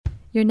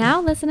You're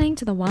now listening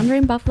to the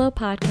Wandering Buffalo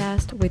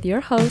podcast with your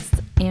hosts,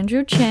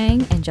 Andrew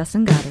Chang and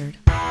Justin Goddard.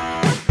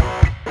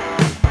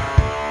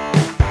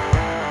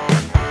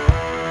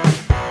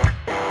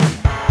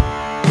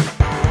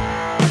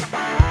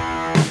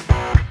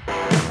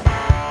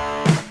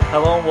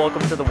 Hello and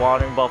welcome to the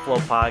Wandering Buffalo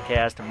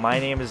podcast. My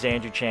name is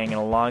Andrew Chang and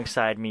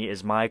alongside me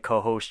is my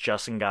co-host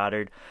Justin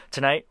Goddard.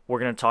 Tonight we're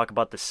going to talk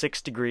about the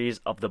 6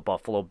 degrees of the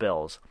Buffalo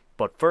Bills.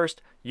 But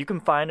first, you can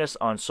find us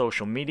on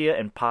social media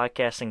and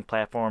podcasting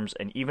platforms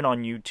and even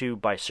on YouTube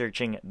by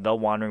searching the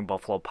Wandering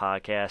Buffalo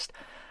podcast.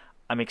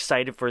 I'm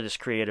excited for this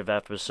creative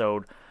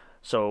episode.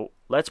 So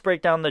let's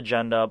break down the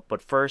agenda.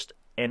 But first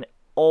and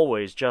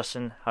always,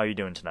 Justin, how are you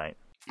doing tonight?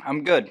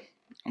 I'm good.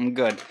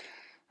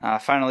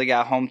 Finally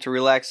got home to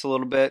relax a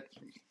little bit.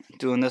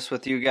 Doing this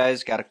with you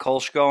guys. Got a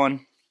Kolsch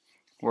going.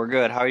 We're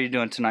good. How are you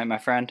doing tonight, my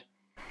friend?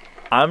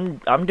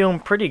 I'm doing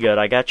pretty good.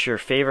 I got your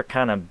favorite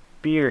kind of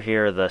beer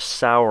here, the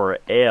sour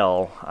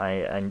ale.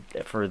 I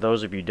for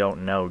those of you who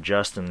don't know,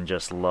 Justin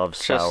just loves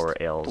sour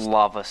ales.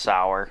 Love a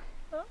sour.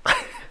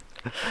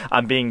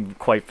 I'm being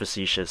quite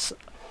facetious.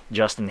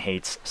 Justin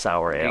hates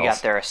sour ales. You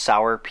got there a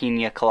sour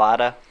pina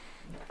colada?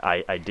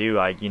 I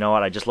do. You know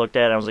what? I just looked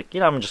at it and I was like,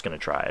 I'm just gonna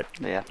try it.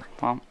 Yeah.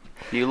 Well,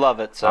 you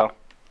love it, so.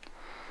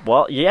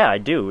 Well, yeah, I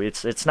do.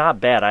 It's not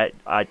bad.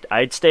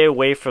 I'd stay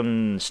away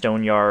from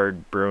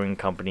Stoneyard Brewing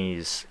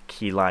Company's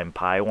key lime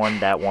pie one.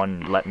 That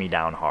one let me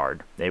down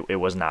hard. It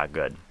was not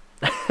good.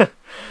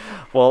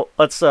 Well,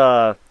 let's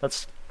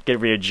get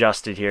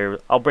readjusted here.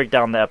 I'll break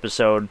down the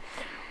episode.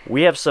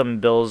 We have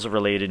some Bills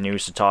related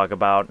news to talk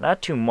about.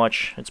 Not too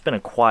much. It's been a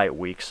quiet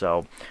week,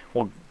 so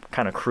we'll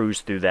kind of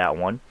cruise through that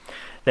one.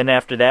 Then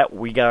after that,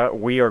 we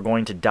are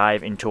going to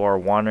dive into our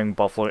Wandering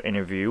Buffalo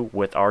interview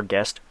with our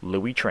guest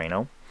Louis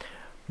Trano.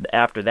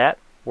 After that,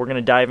 we're going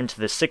to dive into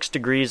the 6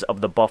 degrees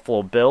of the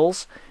Buffalo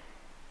Bills,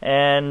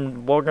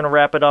 and we're going to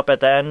wrap it up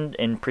at the end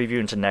and preview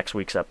into next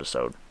week's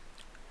episode.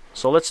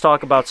 So let's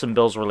talk about some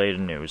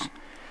Bills-related news.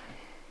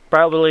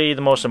 Probably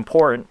the most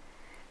important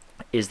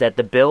is that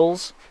the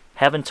Bills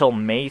have until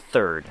May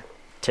 3rd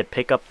to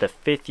pick up the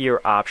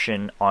 5th-year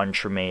option on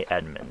Tremaine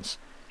Edmunds.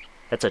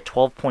 That's a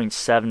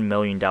 $12.7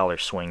 million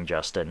swing,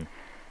 Justin.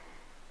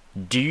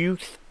 Do you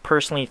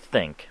personally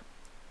think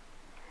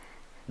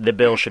the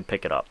Bills should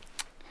pick it up?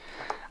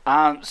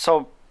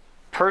 So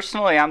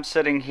personally, I'm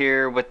sitting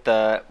here with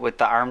the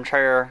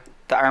armchair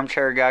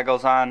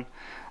goggles on.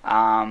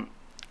 I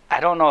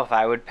don't know if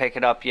I would pick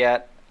it up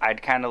yet.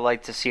 I'd kind of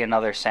like to see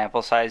another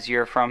sample size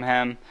year from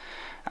him.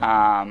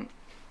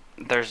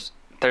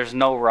 There's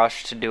no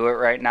rush to do it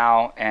right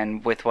now,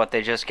 and with what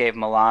they just gave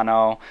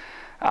Milano,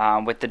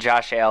 with the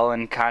Josh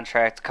Allen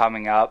contract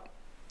coming up,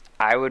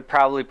 I would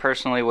probably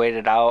personally wait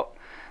it out.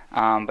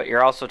 But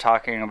you're also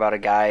talking about a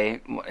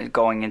guy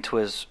going into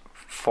his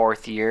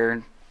 4th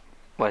year.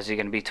 Was he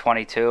going to be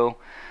 22?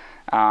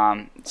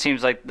 It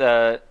seems like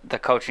the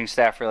coaching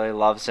staff really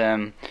loves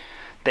him.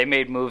 They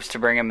made moves to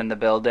bring him in the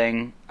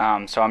building,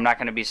 so I'm not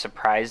going to be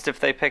surprised if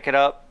they pick it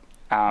up.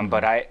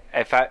 But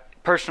if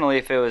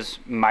it was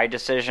my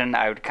decision,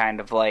 I would kind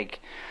of like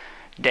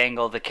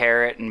dangle the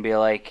carrot and be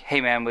like, "Hey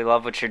man, we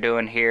love what you're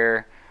doing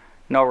here.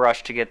 No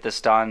rush to get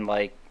this done.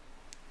 Like,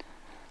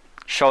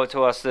 show it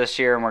to us this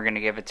year, and we're going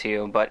to give it to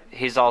you." But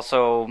he's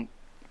also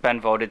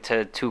been voted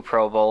to 2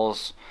 Pro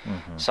Bowls.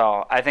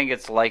 So I think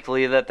it's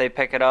likely that they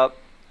pick it up.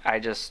 I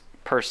just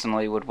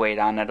personally would wait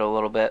on it a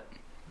little bit.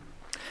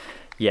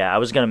 Yeah, I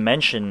was going to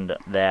mention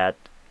that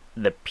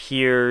the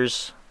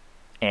peers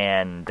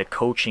and the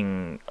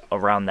coaching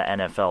around the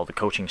NFL, the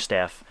coaching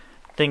staff,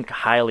 think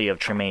highly of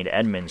Tremaine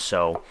Edmunds.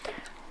 So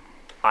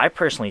I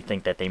personally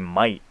think that they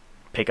might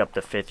pick up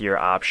the 5th-year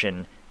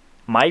option.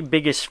 My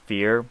biggest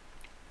fear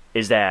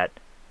is that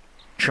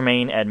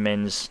Tremaine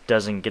Edmunds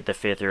doesn't get the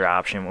 5th-year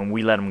option when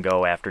we let him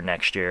go after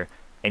next year,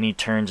 and he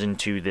turns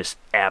into this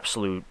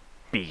absolute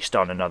beast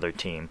on another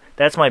team.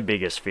 That's my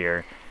biggest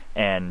fear,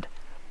 and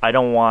I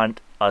don't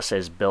want us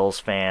as Bills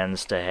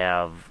fans to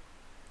have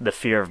the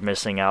fear of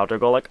missing out or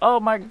go like, "Oh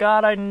my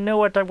God, I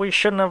knew it. We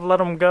shouldn't have let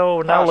him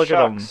go. Now look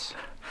at him."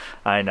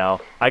 I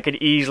know. I could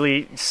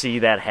easily see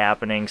that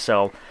happening.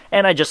 So,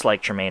 and I just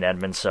like Tremaine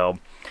Edmunds, so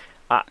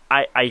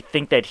I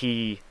think that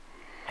he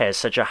has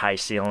such a high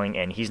ceiling,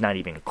 and he's not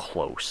even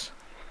close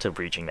to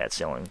reaching that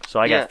ceiling. So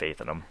I got faith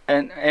in him.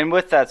 And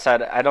with that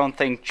said, I don't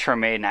think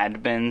Tremaine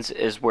Edmunds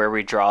is where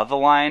we draw the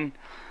line.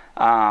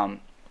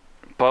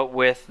 But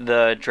with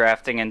the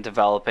drafting and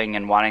developing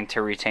and wanting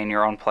to retain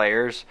your own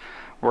players,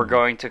 we're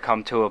going to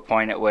come to a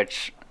point at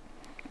which,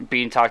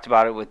 being talked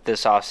about it with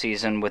this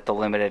offseason with the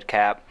limited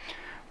cap,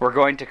 we're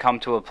going to come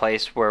to a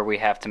place where we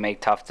have to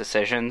make tough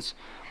decisions,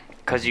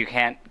 because you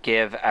can't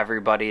give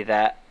everybody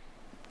that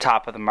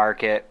top of the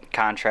market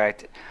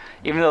contract.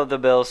 Even though the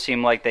Bills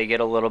seem like they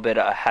get a little bit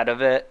ahead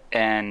of it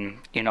and,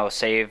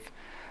 save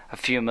a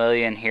few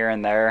million here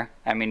and there.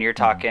 I mean, you're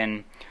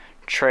talking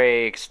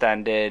Trey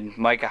extended,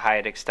 Micah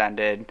Hyde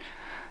extended,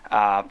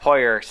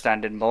 Poyer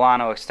extended,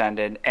 Milano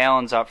extended,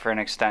 Allen's up for an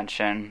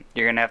extension.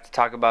 You're going to have to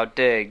talk about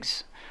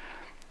Diggs.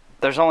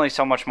 There's only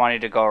so much money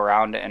to go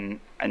around, and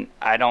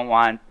I don't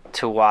want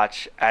to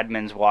watch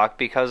Edmonds walk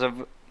because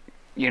of,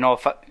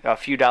 a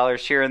few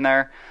dollars here and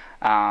there.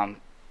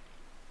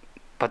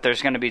 But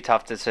there's going to be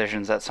tough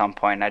decisions at some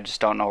point. I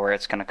just don't know where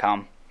it's going to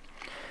come.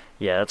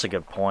 Yeah, that's a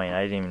good point.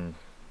 I didn't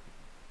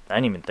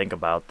even think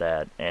about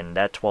that. And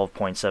that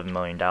 $12.7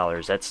 million,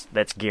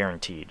 that's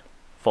guaranteed.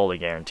 Fully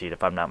guaranteed,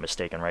 if I'm not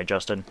mistaken, right,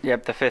 Justin?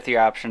 Yep, the 5th-year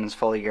option is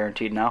fully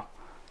guaranteed now.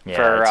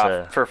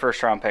 Yeah, for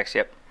first-round picks,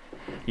 yep.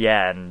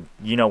 Yeah, and,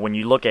 when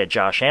you look at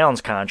Josh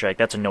Allen's contract,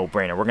 that's a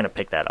no-brainer. We're going to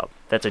pick that up.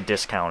 That's a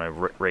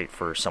discounted rate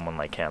for someone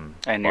like him.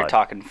 And you're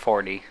talking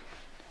 40.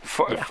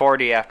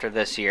 40 after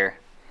this year.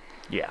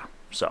 Yeah,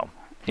 so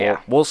yeah.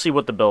 We'll see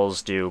what the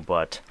Bills do,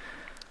 but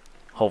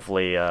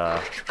hopefully,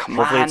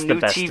 hopefully it's the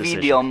best new TV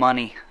decision. deal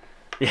money.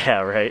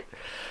 Yeah, right.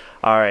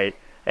 All right,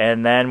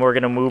 and then we're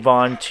going to move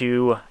on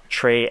to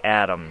Trey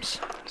Adams.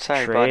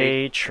 Sorry,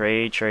 buddy.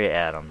 Trey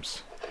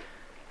Adams.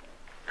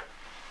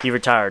 He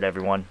retired,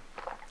 everyone.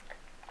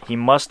 He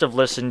must have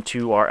listened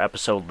to our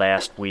episode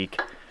last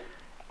week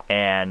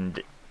and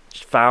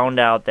found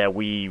out that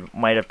we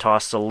might have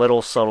tossed a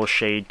little subtle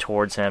shade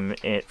towards him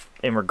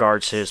in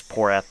regards to his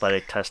poor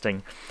athletic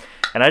testing.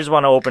 And I just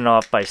want to open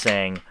up by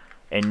saying,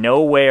 in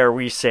no way are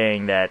we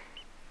saying that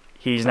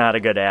he's not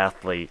a good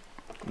athlete.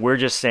 We're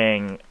just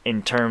saying,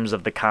 in terms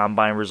of the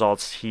combine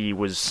results, he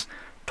was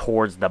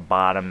towards the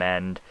bottom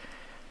end.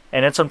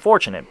 And it's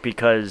unfortunate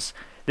because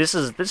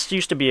this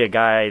used to be a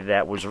guy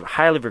that was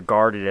highly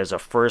regarded as a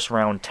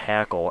first-round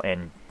tackle,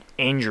 and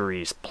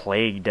injuries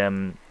plagued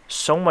him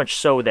so much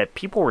so that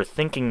people were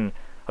thinking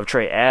of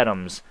Trey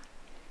Adams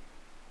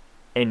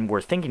and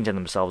were thinking to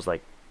themselves,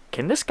 like,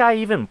 can this guy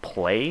even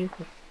play?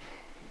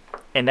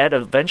 And that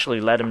eventually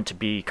led him to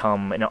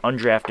become an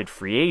undrafted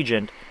free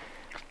agent,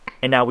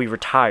 and now he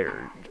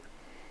retired.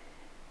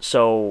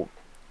 So,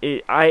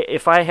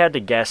 if I had to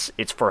guess,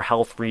 it's for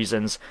health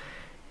reasons.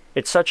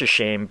 It's such a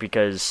shame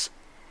because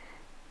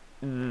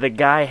the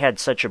guy had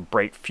such a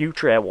bright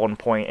future at one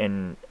point,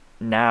 and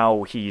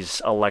now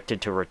he's elected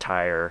to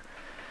retire.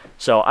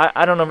 So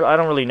I don't know. I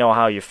don't really know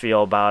how you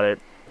feel about it,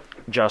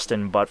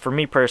 Justin. But for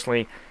me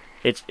personally,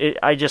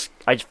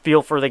 I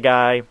feel for the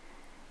guy,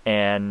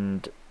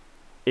 and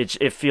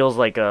it feels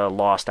like a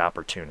lost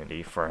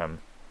opportunity for him.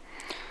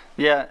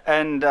 Yeah,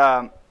 and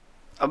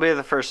I'll be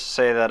the first to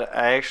say that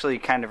I actually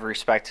kind of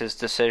respect his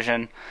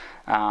decision.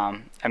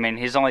 I mean,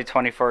 he's only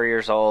 24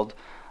 years old.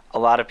 A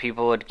lot of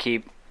people would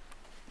keep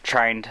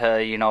trying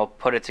to,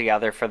 put it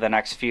together for the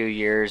next few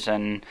years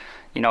and,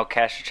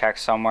 cash a check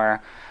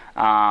somewhere.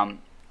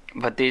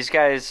 But these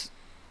guys,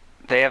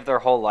 they have their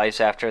whole lives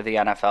after the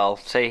NFL.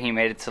 Say he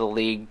made it to the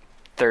league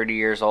 30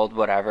 years old,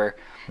 whatever,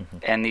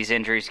 and these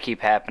injuries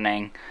keep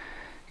happening.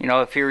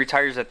 If he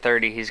retires at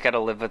 30, he's got to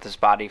live with his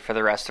body for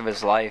the rest of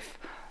his life.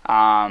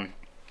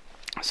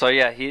 So,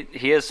 yeah,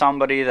 he is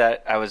somebody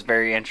that I was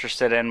very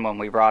interested in when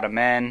we brought him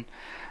in.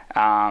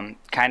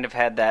 Kind of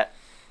had that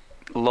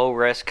low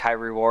risk, high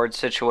reward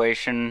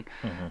situation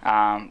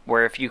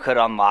where if you could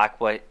unlock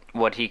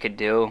what he could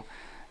do,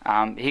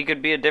 he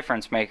could be a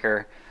difference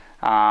maker.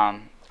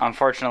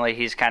 Unfortunately,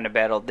 he's kind of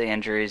battled the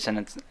injuries, and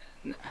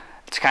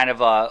it's kind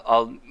of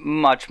a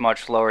much,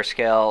 much lower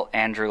scale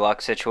Andrew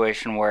Luck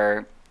situation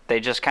where they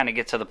just kind of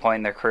get to the point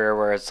in their career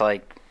where it's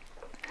like,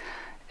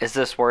 is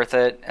this worth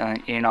it?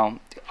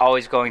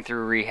 Always going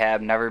through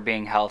rehab, never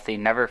being healthy,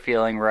 never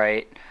feeling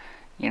right.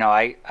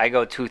 I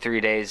go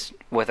 2-3 days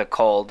with a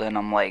cold, and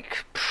I'm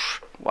like,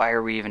 why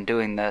are we even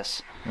doing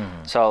this?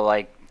 So,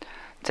 like,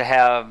 to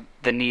have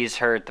the knees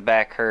hurt, the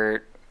back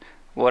hurt,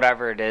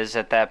 whatever it is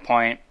at that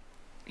point,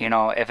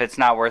 if it's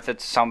not worth it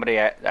to somebody,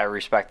 I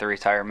respect the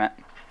retirement.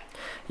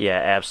 Yeah,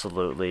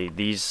 absolutely.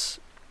 These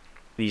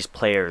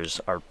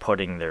players are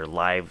putting their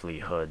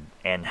livelihood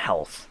and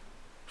health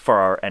for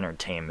our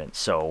entertainment,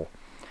 so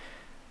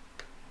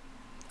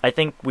I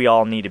think we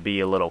all need to be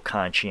a little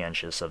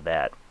conscientious of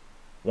that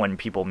when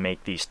people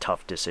make these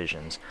tough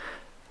decisions.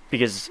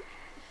 Because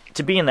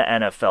to be in the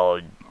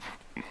NFL,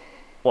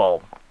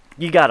 well,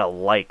 you gotta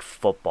like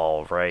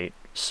football, right?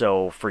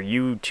 So for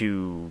you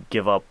to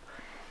give up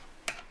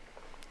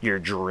your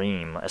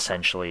dream,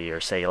 essentially, or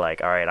say,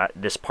 like, all right,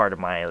 this part of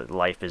my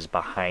life is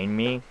behind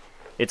me,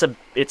 it's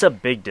a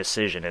big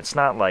decision. It's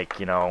not like,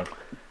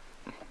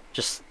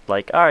 just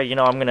like, all right,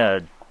 I'm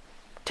gonna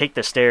take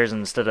the stairs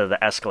instead of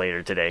the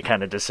escalator today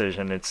kind of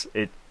decision.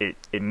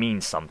 It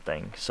means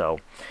something. So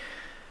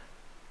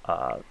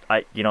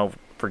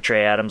for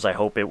Trey Adams, I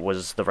hope it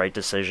was the right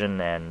decision,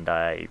 and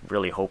I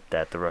really hope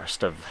that the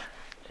rest of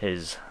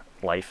his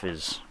life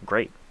is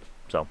great.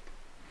 So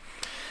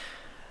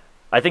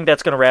I think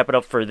that's going to wrap it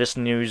up for this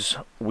News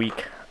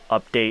Week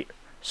update.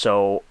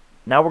 So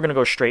now we're going to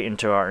go straight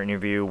into our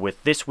interview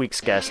with this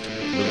week's guest,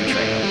 Louis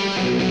Traynor.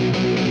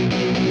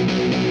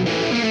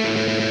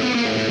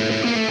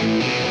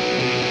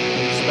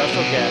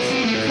 Special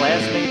guest,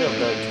 classmate of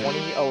the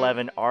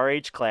 2011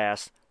 RH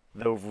class,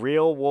 the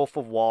real Wolf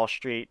of Wall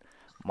Street,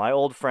 my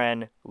old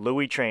friend,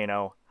 Louis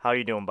Traynor. How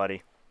you doing,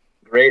 buddy?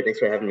 Great. Thanks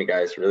for having me,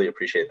 guys. Really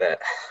appreciate that.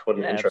 What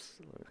an intro.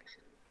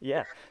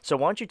 Yeah. So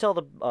why don't you tell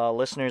the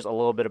listeners a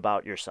little bit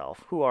about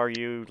yourself? Who are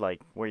you? Like,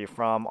 where you're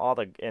from?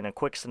 And a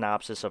quick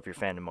synopsis of your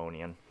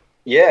fandemonium.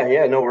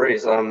 Yeah, no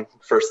worries.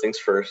 First things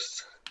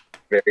first.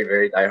 Very,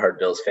 very diehard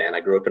Bills fan.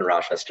 I grew up in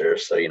Rochester,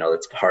 so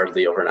that's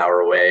hardly over an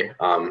hour away.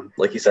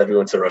 Like you said, we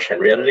went to Rush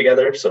Henrietta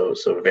together, so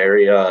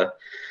very.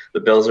 The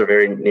Bills are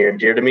very near and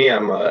dear to me.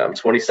 I'm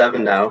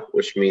 27 now,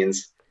 which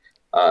means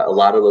a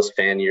lot of those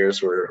fan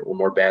years were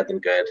more bad than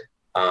good.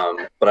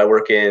 But I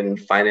work in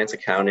finance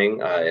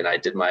accounting, and I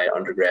did my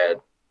undergrad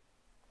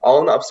all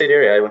in the upstate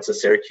area. I went to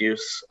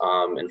Syracuse,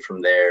 and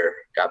from there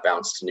got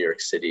bounced to New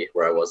York City,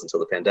 where I was until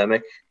the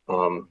pandemic.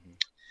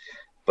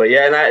 But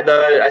yeah, and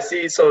I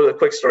see. So a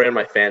quick story on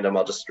my fandom.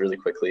 I'll just really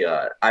quickly.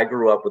 I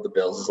grew up with the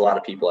Bills, as a lot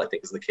of people I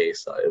think is the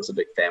case. It was a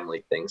big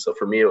family thing. So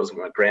for me, it was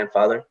my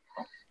grandfather,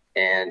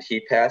 and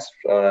he passed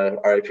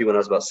RIP when I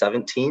was about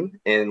 17,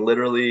 and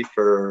literally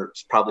for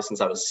probably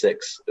since I was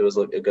 6, it was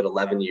like a good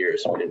 11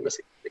 years we didn't miss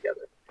a game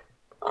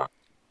together.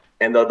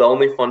 And the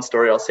only fun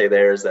story I'll say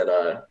there is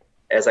that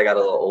as I got a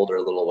little older,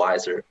 a little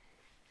wiser,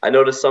 I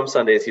noticed some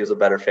Sundays he was a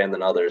better fan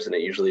than others, and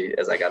it usually,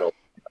 as I got older,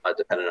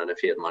 depended on if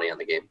he had money on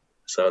the game.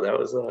 So that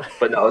was,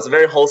 but no, it was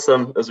very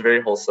wholesome. It was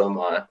very wholesome.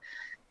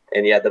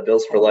 And yeah, the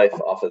Bills for life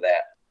off of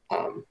that.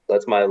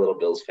 That's my little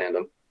Bills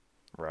fandom.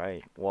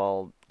 Right.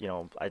 Well,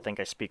 I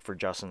think I speak for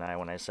Justin and I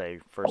when I say,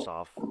 first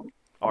off,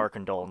 our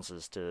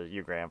condolences to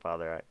your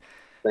grandfather.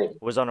 I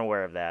was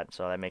unaware of that,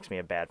 so that makes me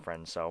a bad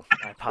friend. So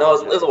I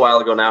apologize. No, it was a while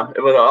ago now.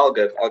 It was all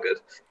good. All good.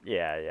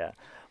 Yeah.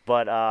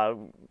 But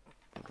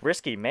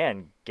risky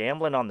man,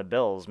 gambling on the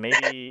Bills.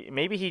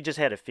 Maybe he just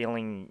had a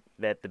feeling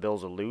that the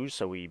Bills would lose,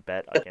 so he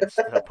bet against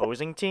the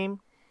opposing team.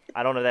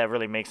 I don't know if that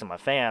really makes him a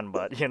fan,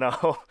 but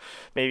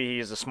maybe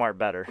he's a smart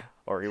bettor,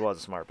 or he was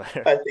a smart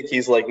bettor. I think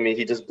he's like me.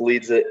 He just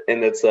bleeds it,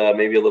 and it's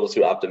maybe a little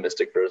too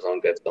optimistic for his own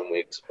good some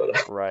weeks.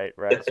 But right.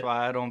 That's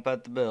why I don't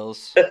bet the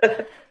Bills.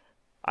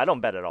 I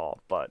don't bet at all,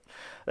 but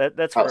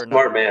that's for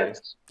smart man.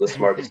 The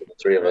smartest of the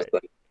three of us.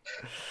 Then.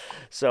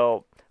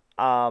 So,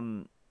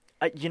 I'm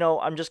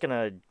just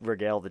gonna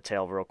regale the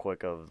tale real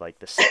quick of like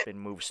the spin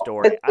move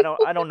story. I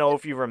don't know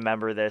if you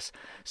remember this.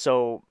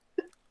 So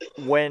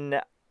when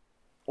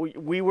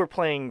we were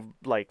playing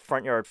like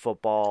front yard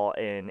football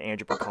in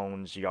Andrew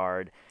Pacone's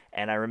yard,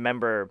 and I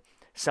remember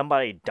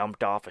somebody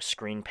dumped off a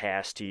screen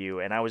pass to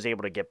you, and I was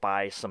able to get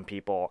by some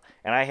people,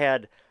 and I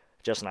had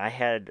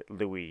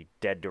Louis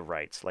dead to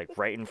rights, like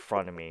right in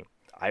front of me.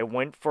 I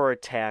went for a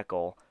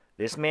tackle.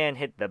 This man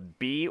hit the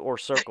B or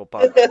circle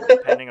button,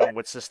 depending on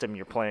what system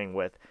you're playing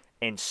with,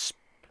 and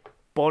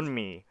spun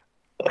me.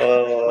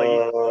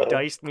 Like,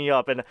 diced me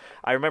up. And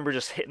I remember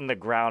just hitting the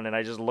ground, and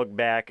I just looked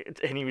back,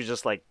 and he was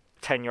just like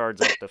 10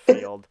 yards up the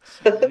field.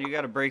 You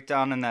got to break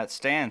down in that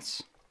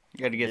stance.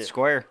 You got to get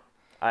square.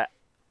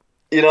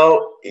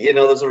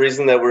 There's a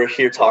reason that we're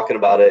here talking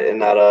about it and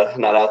not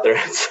out there.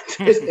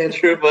 It's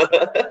Andrew,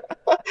 but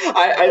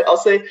I'll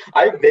say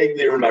I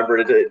vaguely remember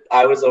it.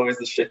 I was always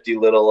the shifty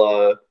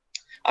little.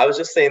 I was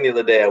just saying the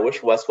other day, I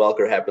wish Wes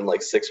Welker happened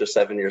like 6 or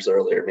 7 years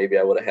earlier. Maybe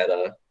I would have had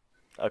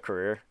a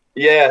career.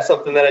 Yeah,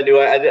 something that I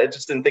do. I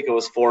just didn't think it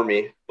was for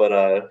me,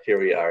 but here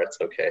we are. It's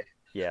okay.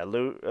 Yeah,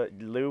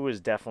 Lou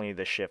was definitely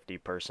the shifty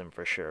person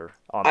for sure.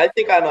 I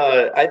think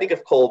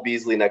if Cole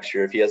Beasley next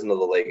year, if he has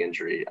another leg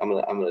injury, I'm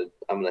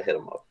gonna hit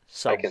him up.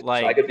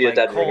 I could be a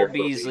dead Cole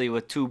Beasley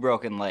with 2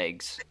 broken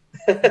legs.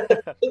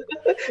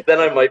 Then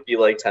I might be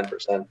like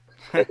 10%.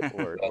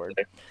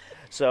 Word.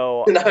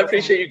 So I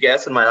appreciate you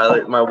guessing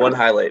my one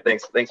highlight.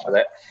 Thanks for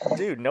that,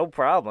 dude. No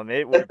problem.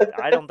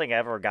 I don't think I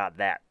ever got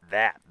that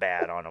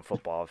bad on a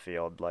football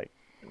field. Like,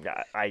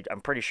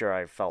 I'm pretty sure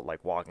I felt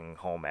like walking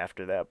home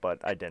after that, but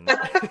I didn't.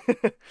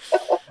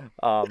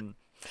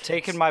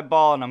 Taking my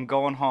ball and I'm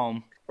going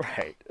home.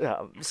 Right.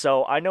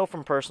 So I know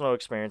from personal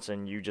experience,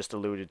 and you just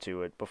alluded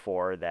to it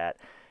before, that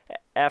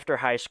after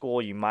high school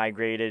you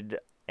migrated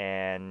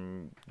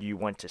and you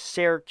went to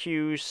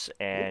Syracuse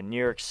and New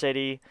York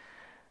City.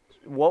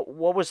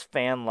 What was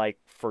fan like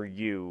for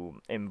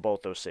you in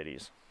both those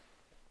cities?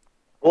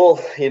 Well,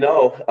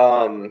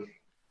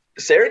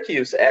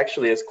 Syracuse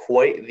actually is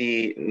quite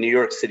the New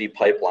York City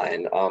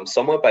pipeline,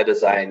 somewhat by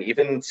design.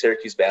 Even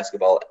Syracuse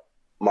basketball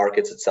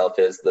markets itself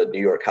as the New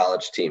York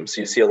college team.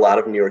 So you see a lot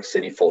of New York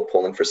City folk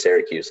pulling for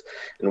Syracuse.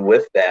 And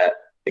with that,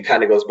 it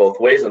kind of goes both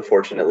ways,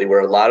 unfortunately,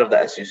 where a lot of the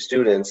SU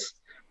students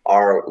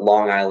are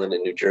Long Island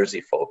and New Jersey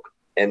folk.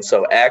 And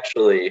so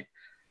actually,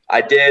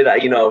 I did,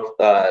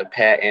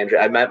 Pat, Andrew,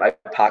 I met my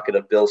pocket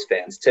of Bills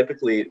fans.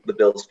 Typically, the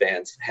Bills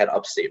fans had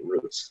upstate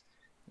roots.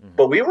 Mm-hmm.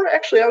 But we were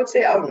actually, I would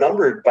say,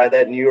 outnumbered by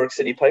that New York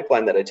City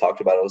pipeline that I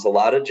talked about. It was a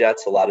lot of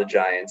Jets, a lot of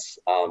Giants,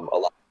 a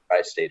lot of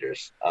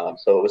Tri-Staters.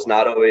 So it was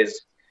not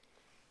always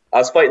 – I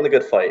was fighting the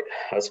good fight.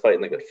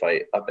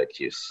 Up at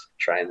Cuse,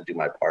 trying to do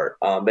my part.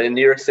 But in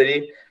New York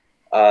City,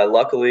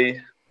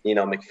 luckily,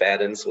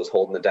 McFadden's was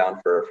holding it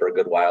down for a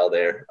good while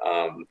there.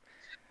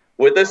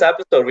 With this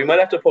episode, we might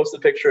have to post a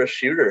picture of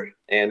Shooter,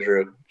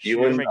 Andrew.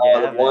 You and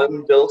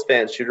one Bills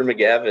fan, Shooter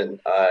McGavin.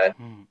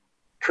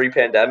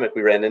 pre-pandemic,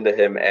 we ran into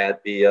him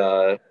at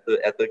the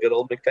good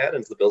old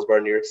McFadden's, the Bills Bar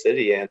in New York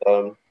City, and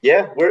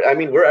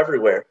we're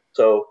everywhere.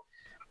 So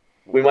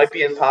we might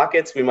be in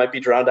pockets, we might be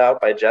drowned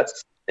out by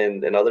Jets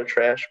and other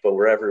trash, but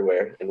we're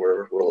everywhere and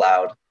we're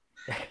loud.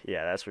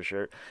 Yeah, that's for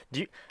sure.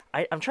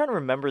 I'm trying to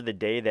remember the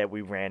day that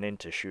we ran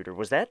into Shooter.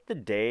 Was that the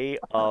day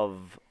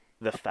of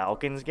the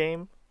Falcons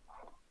game?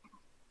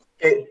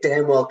 It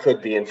damn well could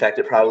be. In fact,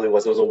 it probably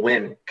was. It was a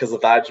win because the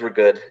vibes were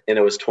good, and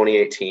it was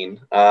 2018.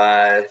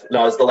 No, it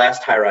was the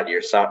last Tyrod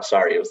year.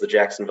 Sorry, it was the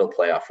Jacksonville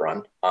playoff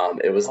run.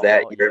 It was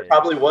that year. Yeah. It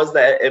probably was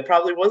that. It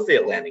probably was the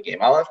Atlanta game.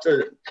 I'll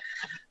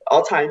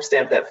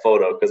timestamp that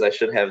photo because I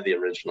should have the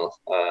original.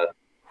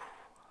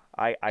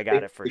 I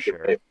got it for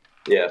sure.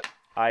 Yeah,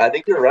 I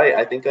think you're right.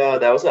 I think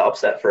that was an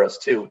upset for us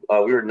too.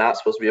 We were not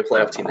supposed to be a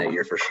playoff team that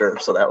year for sure.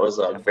 So that was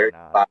a very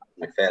spot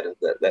McFadden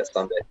that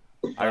Sunday.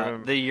 I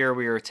remember the year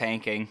we were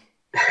tanking.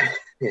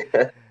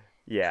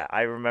 Yeah,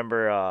 I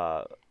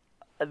remember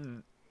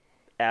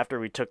after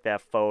we took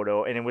that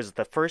photo, and it was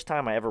the first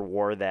time I ever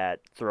wore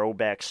that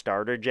throwback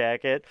starter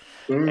jacket.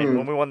 And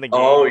when we won the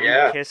game,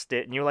 you kissed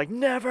it, and you were like,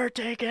 "Never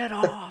take it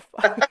off."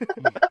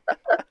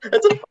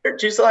 That's a fire.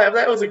 Do you still have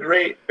that? It was a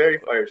great, very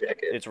fire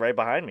jacket. It's right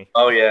behind me.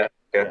 Oh yeah.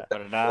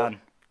 Put it on.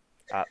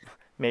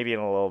 Maybe in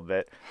a little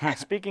bit.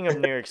 Speaking of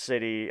New York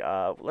City,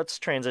 let's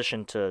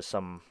transition to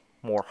some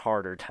more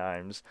harder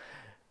times.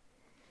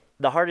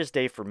 The hardest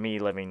day for me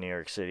living in New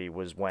York City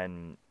was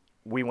when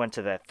we went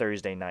to that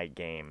Thursday night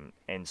game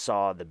and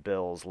saw the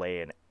Bills lay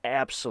an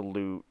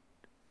absolute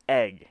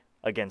egg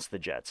against the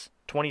Jets.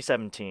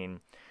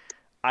 2017.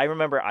 I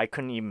remember I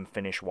couldn't even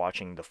finish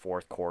watching the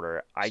fourth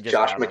quarter.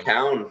 Josh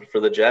McCown for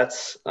the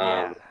Jets.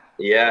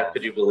 Yeah,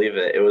 could you believe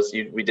it? It was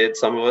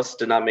some of us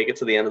did not make it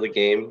to the end of the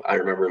game. I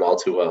remember it all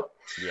too well.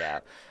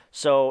 Yeah.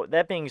 So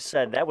that being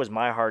said, that was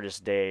my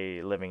hardest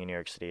day living in New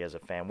York City as a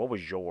fan. What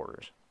was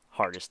yours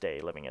hardest day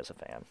living as a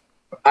fan?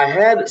 I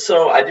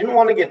didn't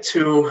want to get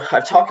too,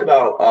 I've talked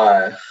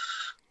about,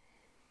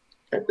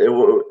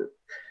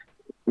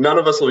 none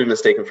of us will be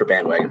mistaken for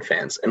bandwagon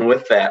fans. And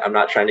with that, I'm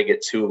not trying to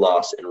get too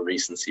lost in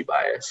recency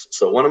bias.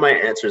 So one of my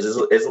answers is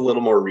a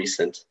little more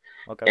recent.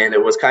 Okay. And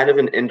it was kind of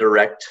an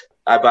indirect,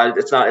 but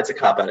it's a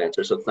cop-out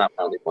answer, so it's not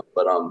my only point.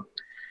 But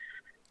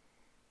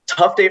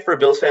tough day for a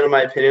Bills fan, in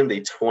my opinion,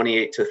 the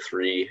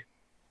 28-3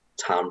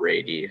 Tom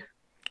Brady.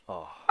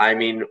 Oh. I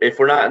mean, if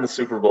we're not in the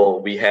Super Bowl,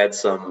 we had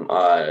some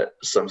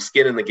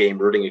skin in the game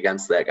rooting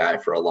against that guy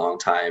for a long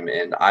time,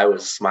 and I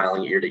was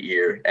smiling ear to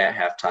ear at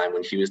halftime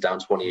when he was down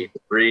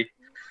 28-3,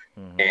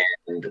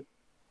 and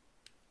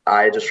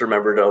I just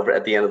remembered over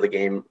at the end of the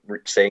game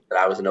saying that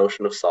I was an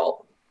ocean of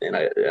salt, and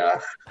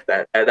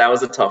that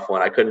was a tough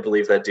one. I couldn't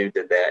believe that dude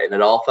did that, and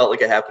it all felt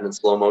like it happened in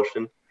slow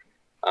motion,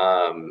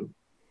 and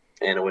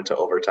it went to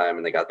overtime,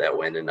 and they got that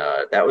win, and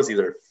that was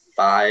either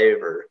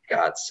 5 or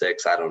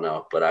 6, I don't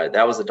know, but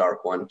that was a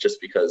dark one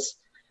just because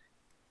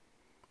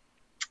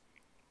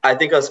I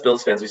think us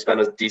Bills fans, we spend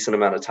a decent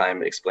amount of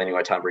time explaining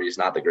why Tom Brady is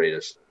not the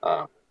greatest,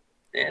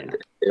 and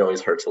it always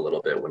hurts a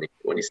little bit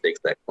when he stakes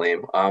that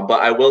claim.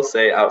 But I will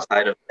say,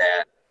 outside of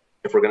that,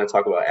 if we're going to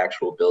talk about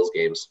actual Bills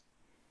games,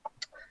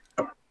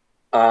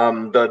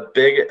 trying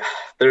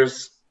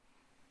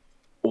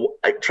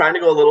to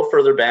go a little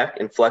further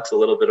back and flex a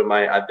little bit of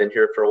I've been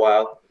here for a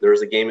while. There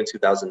was a game in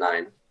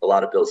 2009. A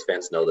lot of Bills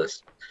fans know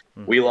this.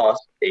 We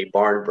lost a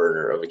barn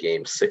burner of a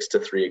game,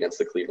 6-3 against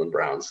the Cleveland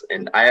Browns.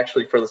 And I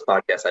actually, for this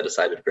podcast, I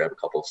decided to grab a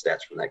couple of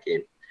stats from that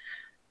game.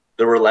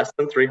 There were less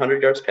than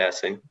 300 yards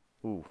passing.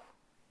 Ooh.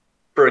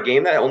 For a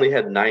game that only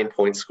had 9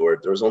 points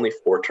scored, there was only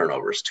 4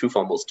 turnovers, 2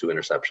 fumbles, 2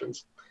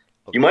 interceptions.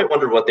 Okay. You might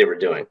wonder what they were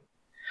doing.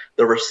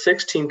 There were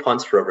 16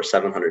 punts for over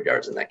 700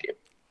 yards in that game.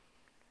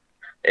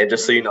 And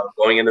just so you know,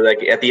 going into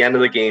that, at the end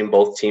of the game,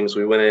 both teams,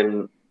 we went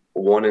in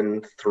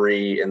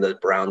 1-3, and the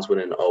Browns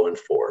went in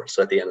 0-4.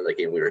 So at the end of the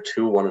game, we were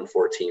 2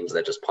 1-4 teams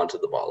that just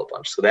punted the ball a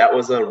bunch. So that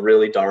was a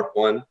really dark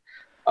one.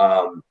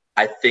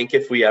 I think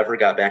if we ever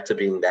got back to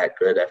being that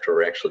good after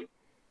we're actually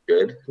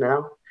good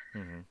now,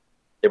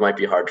 it might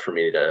be hard for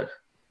me to.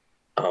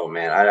 Oh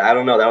man, I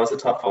don't know. That was a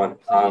tough one.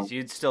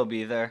 You'd still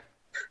be there.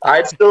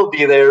 I'd still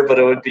be there, but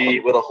it would be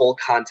with a whole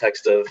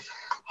context of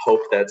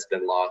hope that's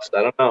been lost.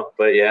 I don't know,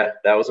 but yeah,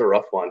 that was a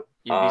rough one.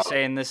 You'd be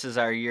saying this is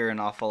our year an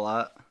awful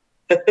lot.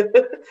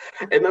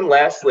 And then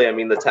lastly, I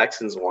mean, the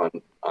Texans won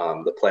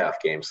the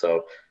playoff game.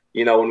 So,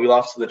 you know, when we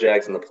lost to the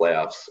Jags in the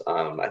playoffs,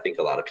 I think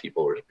a lot of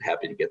people were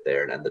happy to get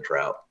there and end the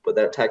drought. But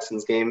that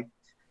Texans game,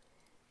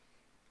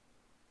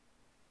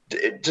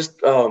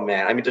 oh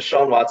man, I mean,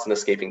 Deshaun Watson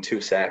escaping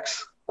 2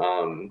 sacks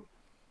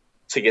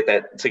to get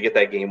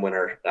that game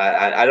winner.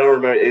 I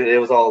don't remember. It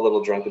was all a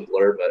little drunken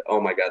blur, but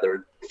oh my God, there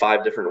were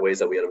 5 different ways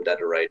that we had him dead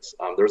to rights.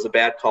 There was a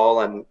bad call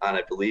on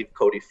I believe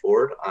Cody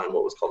Ford on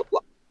what was called a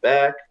block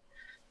back.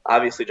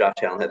 Obviously, Josh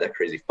Allen had that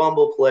crazy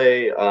fumble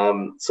play.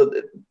 So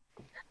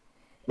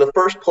the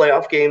first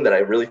playoff game that I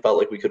really felt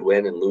like we could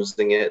win and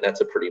losing it, that's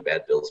a pretty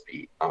bad Bills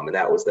beat. And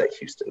that was that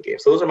Houston game.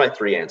 So those are my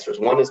 3 answers.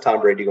 1 is Tom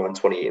Brady going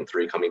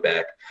 28-3 coming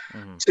back.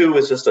 2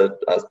 is just a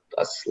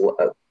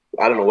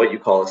I don't know what you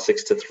call a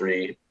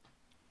 6-3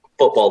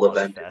 football Slugfest.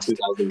 event in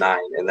 2009,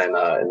 and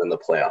then the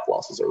playoff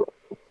losses are.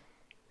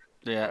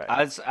 Yeah,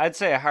 Right. I'd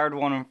say a hard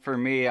one for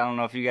me. I don't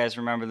know if you guys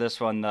remember this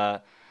one,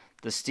 the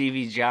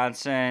Stevie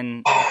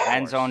Johnson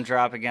end zone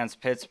drop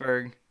against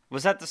Pittsburgh.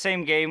 Was that the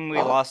same game we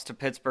lost to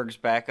Pittsburgh's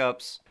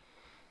backups?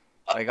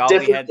 Like all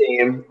Different we had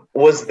game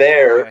was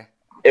there.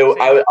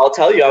 Okay. I'll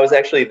tell you, I was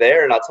actually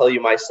there, and I'll tell you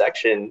my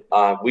section.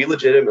 We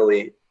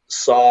legitimately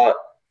saw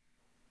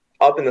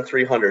up in the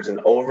 300s and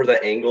over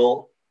the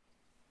angle,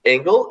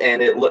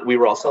 and we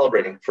were all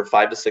celebrating for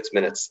 5 to 6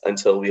 minutes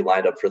until we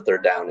lined up for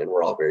third down, and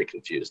we're all very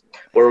confused.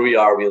 Where we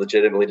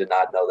legitimately did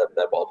not know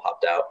that ball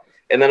popped out.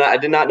 And then I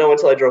did not know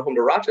until I drove home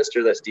to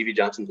Rochester that Stevie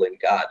Johnson blamed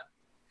God.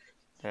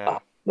 Yeah.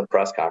 The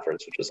press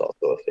conference, which is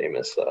also a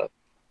famous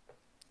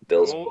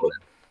Bills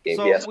game.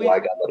 So He asked why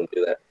God let him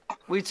do that.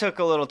 We took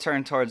a little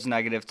turn towards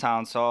negative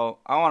town, so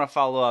I want to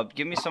follow up.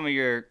 Give me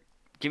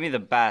the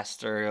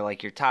best, or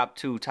like your top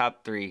 2,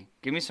 top 3.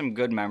 Give me some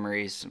good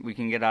memories we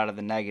can get out of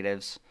the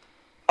negatives.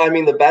 I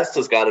mean, the best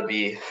has got to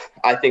be,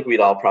 I think we'd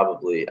all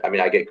probably, I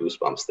mean, I get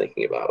goosebumps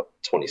thinking about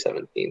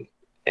 2017.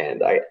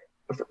 And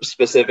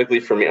specifically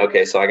for me,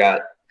 okay, so I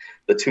got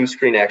the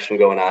 2-screen action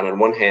going on. On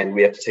one hand,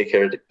 we have to take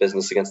care of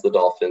business against the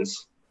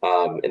Dolphins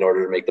in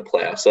order to make the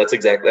playoffs. So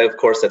of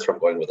course, that's where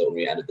I'm going with it when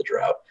we ended the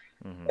drought.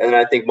 Mm-hmm. And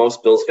I think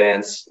most Bills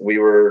fans, we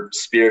were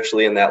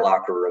spiritually in that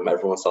locker room.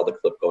 Everyone saw the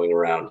clip going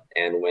around.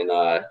 And when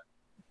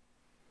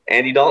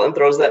Andy Dalton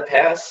throws that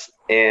pass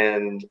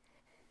and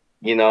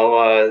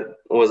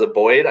was it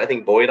Boyd? I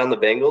think Boyd on the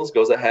Bengals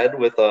goes ahead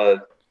with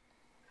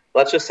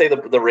let's just say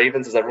the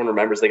Ravens, as everyone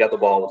remembers, they got the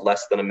ball with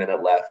less than a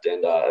minute left.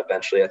 And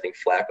eventually I think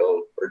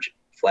Flacco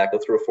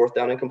threw a 4th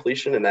down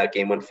incompletion, and that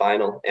game went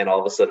final. And all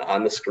of a sudden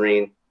on the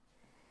screen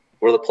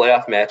were the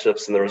playoff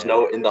matchups, and there was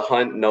no in the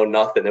hunt, no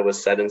nothing. It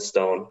was set in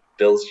stone.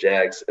 Bills,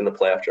 Jags, and the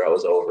playoff draw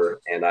was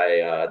over. And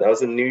that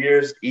was on New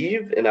Year's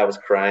Eve, and I was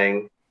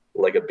crying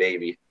like a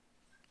baby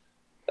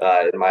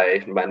in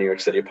my New York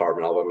City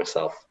apartment all by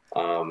myself.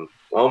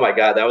 Oh my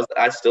God,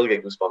 I still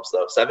get goosebumps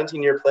though.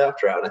 17-year playoff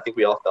drought. I think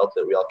we all felt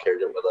it. We all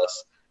carried it with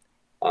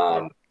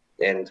us.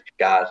 And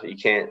God, you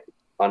can't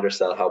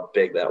undersell how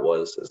big that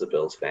was as a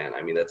Bills fan.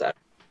 I mean,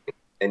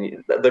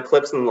 and the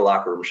clips in the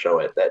locker room show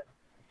it. That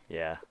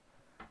yeah.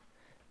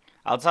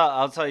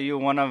 I'll tell you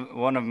one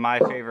of my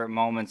favorite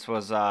moments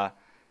was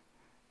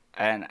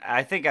and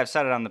I think I've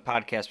said it on the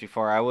podcast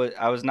before. I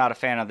was not a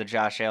fan of the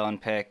Josh Allen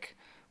pick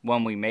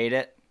when we made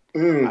it.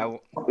 I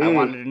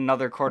wanted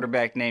another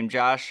quarterback named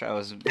Josh. I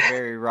was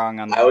very wrong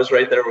on that. I was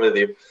right there with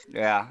you.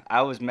 Yeah,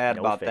 I was mad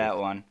about that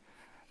one.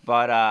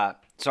 But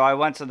so I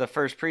went to the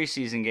first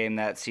preseason game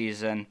that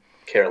season.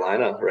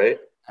 Carolina, right?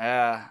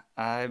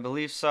 I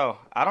believe so.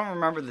 I don't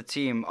remember the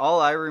team. All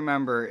I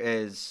remember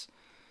is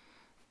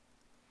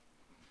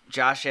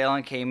Josh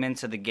Allen came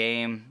into the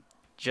game,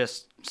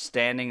 just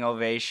standing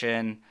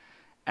ovation,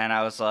 and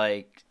I was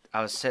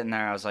sitting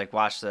there, I was like,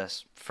 watch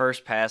this.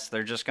 First pass,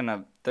 they're just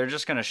gonna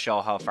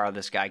show how far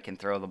this guy can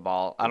throw the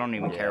ball. I don't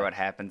even care what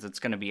happens. It's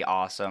gonna be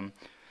awesome.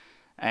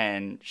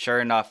 And sure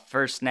enough,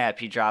 first snap,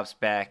 he drops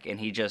back and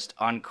he just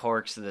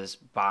uncorks this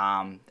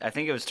bomb. I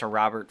think it was to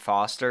Robert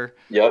Foster.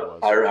 Yep,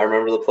 I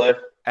remember the play.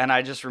 And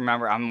I just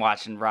remember I'm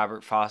watching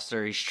Robert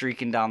Foster. He's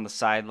streaking down the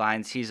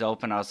sidelines. He's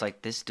open. I was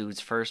like, this dude's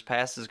first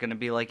pass is going to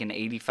be like an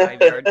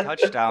 85-yard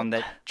touchdown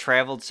that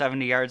traveled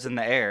 70 yards in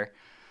the air.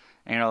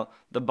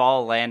 The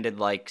ball landed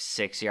like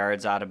 6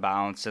 yards out of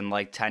bounds and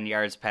like 10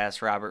 yards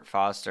past Robert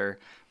Foster.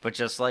 But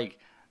just like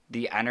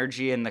the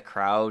energy in the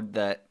crowd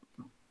that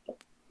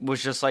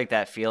was just like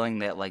that feeling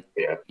that like,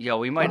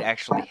 we might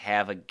actually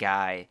have a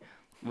guy.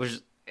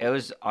 It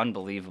was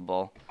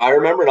unbelievable. I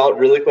remember, and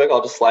really quick,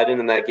 I'll just slide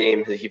in that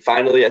game. He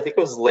finally, I think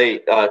it was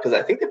late, because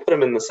I think they put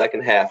him in the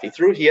second half.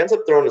 He ends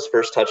up throwing his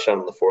first touchdown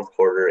in the fourth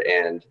quarter,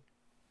 and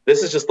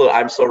this is just,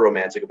 I'm so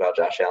romantic about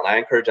Josh Allen. I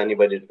encourage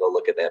anybody to go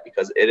look at that,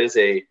 because it is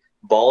a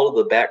ball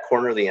to the back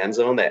corner of the end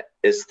zone that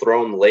is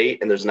thrown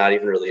late, and there's not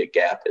even really a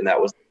gap, and that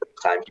was the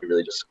first time he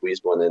really just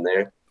squeezed one in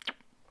there.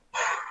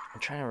 I'm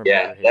trying to remember.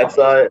 Yeah, that's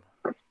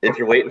if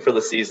you're waiting for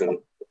the season.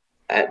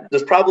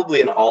 There's probably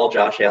an all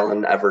Josh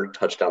Allen ever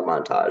touchdown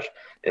montage,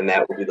 and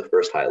that would be the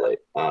first highlight.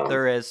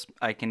 There is.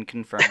 I can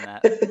confirm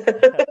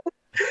that.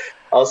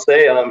 I'll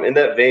say, in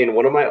that vein,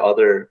 one of my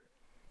other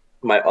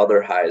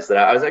highs that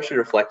I was actually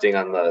reflecting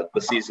on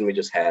the season we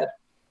just had,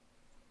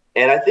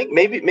 and I think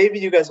maybe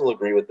you guys will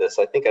agree with this.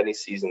 I think any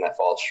season that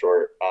falls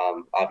short,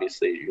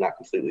 obviously you're not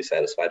completely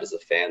satisfied as a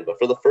fan, but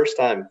for the first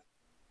time,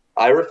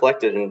 I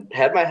reflected and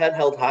had my head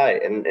held high,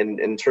 and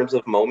in terms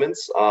of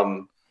moments.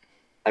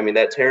 I mean,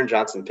 that Taron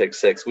Johnson pick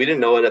six, we didn't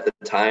know it at the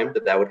time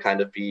that would kind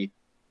of be,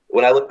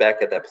 when I look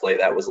back at that play,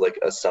 that was like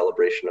a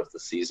celebration of the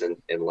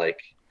season. And like,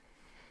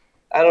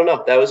 I don't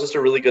know, that was just a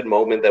really good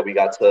moment that we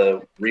got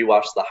to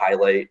rewatch the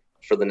highlight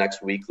for the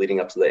next week leading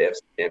up to the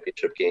AFC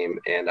Championship game.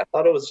 And I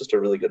thought it was just a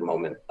really good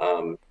moment.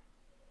 You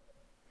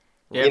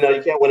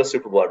can't win a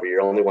Super Bowl every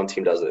year. Only one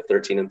team does it,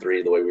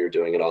 13-3, the way we were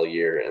doing it all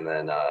year. And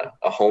then a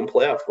home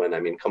playoff win. I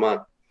mean, come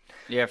on.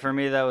 Yeah, for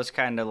me, that was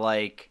kind of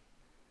like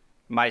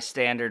my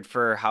standard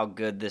for how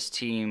good this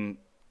team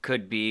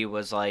could be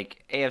was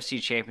like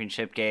AFC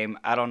Championship game.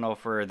 I don't know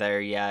if we're there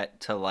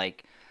yet to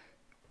like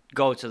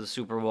go to the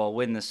Super Bowl,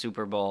 win the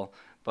Super Bowl,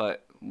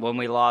 but when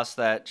we lost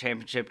that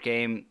championship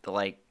game,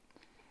 like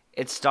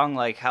it stung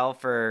like hell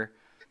for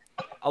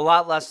a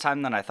lot less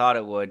time than I thought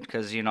it would,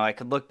 because I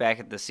could look back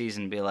at the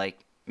season and be like,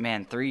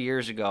 man, 3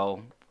 years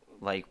ago,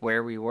 like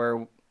where we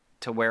were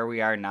to where we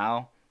are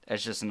now,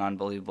 it's just an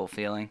unbelievable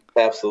feeling.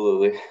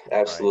 Absolutely.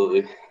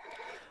 Right.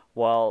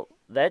 Well,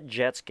 that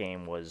Jets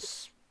game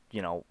was,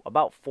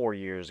 about 4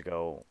 years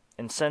ago.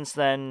 And since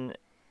then,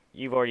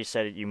 you've already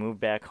said it, you moved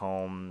back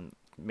home.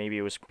 Maybe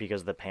it was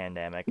because of the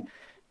pandemic.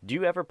 Do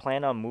you ever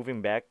plan on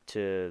moving back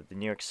to the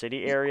New York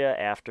City area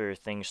after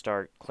things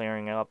start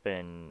clearing up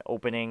and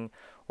opening,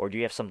 or do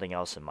you have something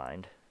else in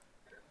mind?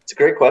 It's a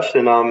great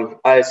question.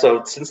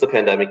 So since the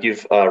pandemic,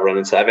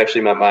 I've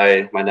actually met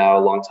my now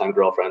longtime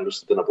girlfriend, which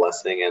has been a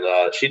blessing,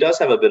 and she does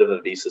have a bit of a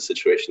visa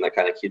situation that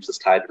kind of keeps us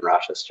tied in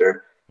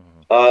Rochester.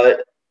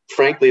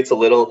 Frankly, it's a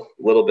little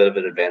bit of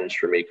an advantage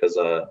for me because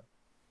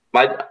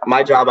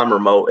my job, I'm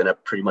remote, and I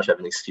pretty much have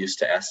an excuse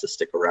to ask to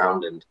stick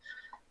around. And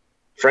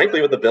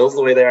frankly, with the Bills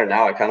the way they are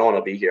now, I kind of want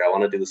to be here. I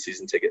want to do the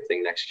season ticket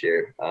thing next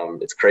year.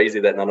 It's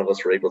crazy that none of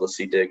us were able to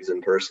see Diggs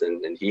in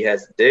person, and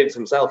Diggs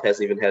himself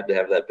hasn't even had to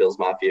have that Bills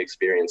Mafia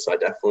experience. So I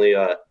definitely,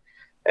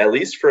 at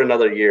least for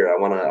another year, I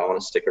want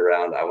to stick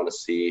around. I want to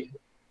see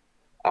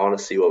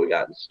what we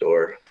got in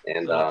store.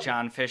 And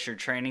John Fisher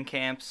training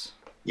camps.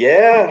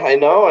 Yeah, I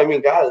know. I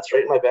mean, God, it's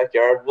right in my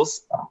backyard.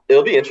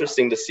 It'll be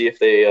interesting to see if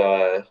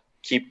they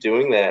keep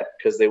doing that,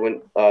 because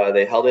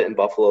they held it in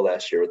Buffalo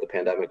last year with the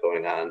pandemic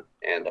going on,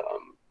 and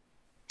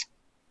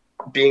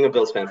being a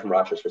Bills fan from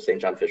Rochester, St.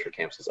 John Fisher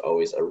camps is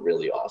always a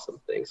really awesome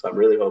thing. So I'm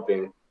really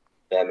hoping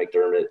that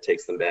McDermott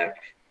takes them back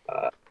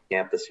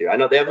camp this year. I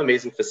know they have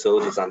amazing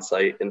facilities on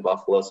site in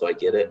Buffalo, so I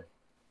get it.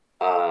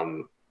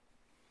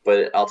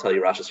 But I'll tell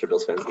you, Rochester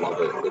Bills fans love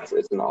it.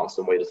 It's an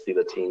awesome way to see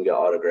the team get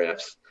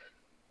autographs.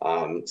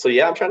 So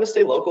yeah, I'm trying to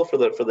stay local for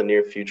the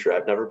near future.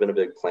 I've never been a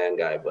big plan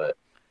guy, but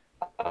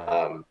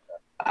I'm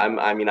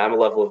a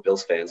level of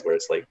Bills fans where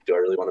it's like, do I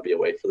really want to be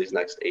away for these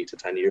next 8 to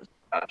 10 years?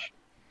 Gosh,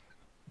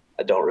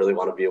 I don't really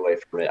want to be away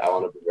from it. I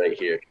want to be right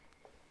here.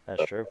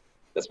 That's true.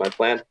 That's my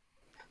plan.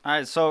 All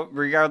right. So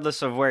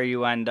regardless of where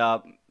you end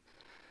up,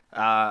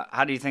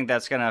 how do you think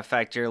that's going to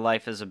affect your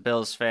life as a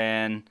Bills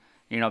fan?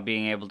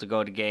 Being able to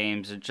go to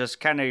games, or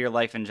just kind of your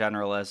life in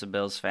general as a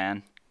Bills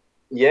fan?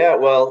 Yeah,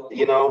 well,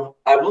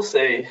 I will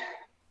say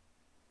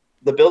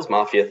the Bills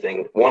Mafia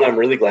thing, one, I'm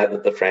really glad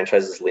that the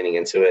franchise is leaning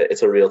into it.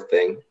 It's a real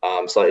thing.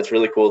 So it's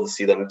really cool to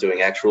see them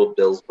doing actual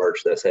Bills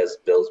merch that says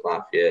Bills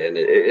Mafia, and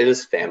it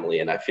is family.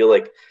 And I feel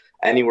like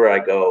anywhere I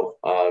go,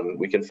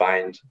 we can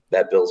find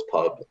that Bills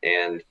pub.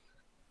 And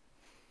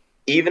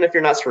even if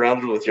you're not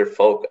surrounded with your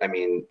folk, I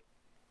mean,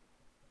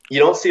 you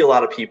don't see a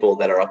lot of people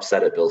that are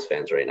upset at Bills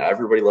fans right now.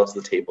 Everybody loves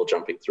the table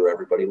jumping through.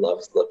 Everybody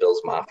loves the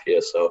Bills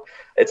Mafia. So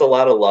it's a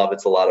lot of love.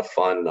 It's a lot of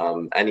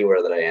fun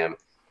anywhere that I am.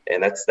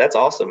 And that's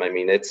awesome. I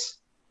mean, it's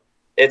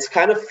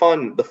kind of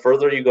fun. The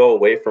further you go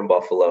away from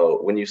Buffalo,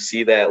 when you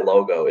see that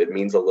logo, it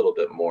means a little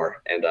bit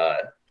more. And,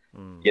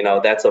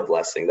 that's a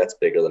blessing. That's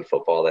bigger than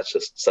football. That's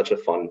just such a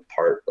fun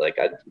part. Like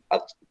I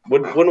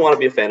wouldn't want to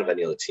be a fan of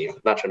any other team.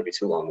 I'm not trying to be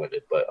too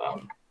long-winded, but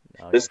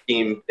this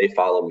team, they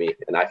follow me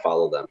and I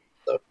follow them.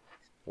 So.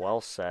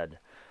 Well said.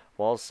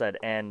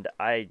 And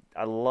I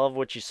love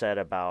what you said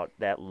about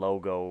that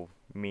logo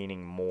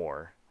meaning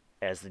more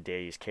as the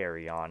days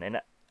carry on.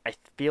 And I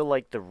feel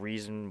like the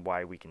reason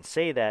why we can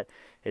say that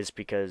is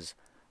because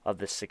of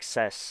the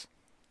success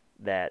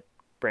that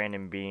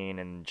Brandon Beane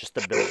and just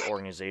the Bills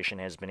organization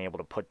has been able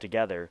to put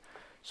together.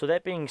 So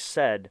that being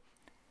said,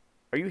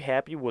 are you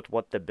happy with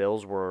what the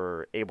Bills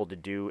were able to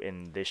do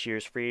in this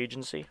year's free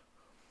agency?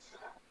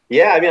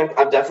 Yeah, I mean,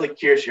 I'm definitely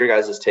curious your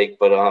guys' take,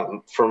 but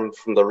from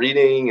the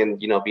reading and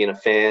being a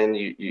fan,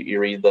 you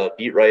read the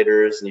beat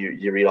writers and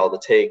you read all the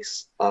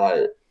takes.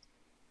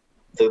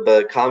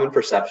 The common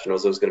perception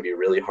was it was going to be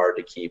really hard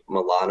to keep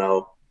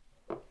Milano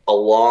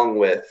along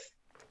with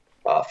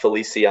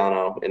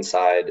Feliciano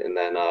inside, and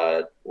then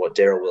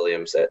Darrell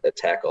Williams at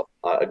tackle.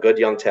 A good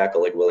young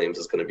tackle like Williams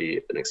is going to be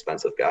an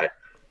expensive guy.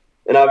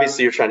 And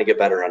obviously you're trying to get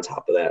better on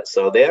top of that.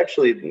 So they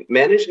actually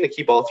managing to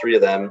keep all three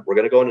of them. We're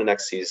going to go into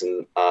next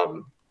season.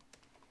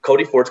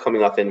 Cody Ford's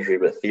coming off injury,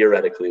 but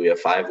theoretically we have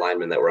 5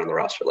 linemen that were on the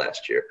roster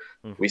last year.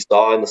 Mm-hmm. We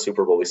saw in the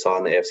Super Bowl, we saw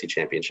in the AFC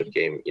Championship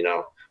game,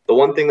 the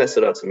one thing that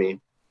stood out to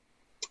me,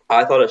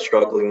 I thought a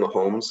struggling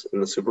Mahomes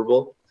in the Super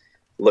Bowl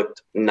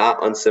looked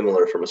not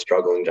unsimilar from a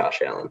struggling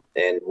Josh Allen.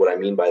 And what I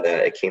mean by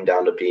that, it came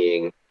down to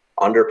being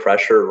under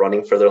pressure,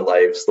 running for their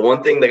lives. The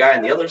one thing, the guy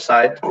on the other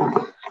side,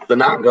 the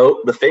not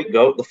GOAT, the fake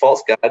GOAT, the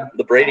false God,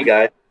 the Brady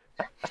guy,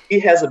 he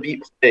has a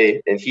beat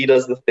play, and he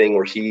does the thing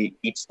where he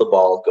eats the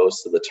ball,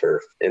 goes to the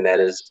turf, and that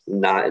is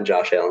not in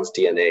Josh Allen's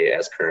DNA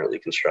as currently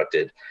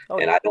constructed. Oh.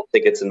 And I don't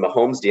think it's in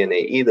Mahomes'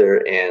 DNA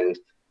either, and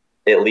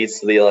it leads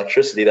to the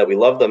electricity that we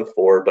love them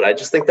for. But I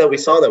just think that we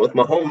saw that with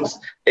Mahomes,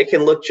 it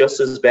can look just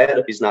as bad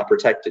if he's not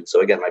protected.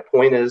 So, again, my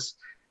point is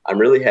I'm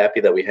really happy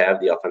that we have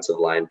the offensive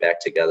line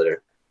back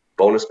together.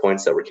 bonus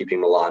points that we're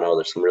keeping Milano.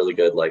 There's some really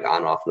good like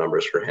on-off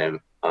numbers for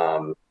him.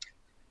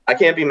 I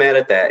can't be mad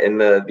at that.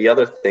 And the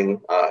other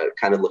thing,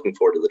 kind of looking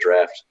forward to the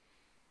draft.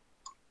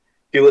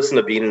 If you listen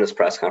to Bean in his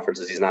press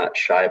conferences, he's not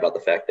shy about the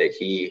fact that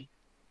he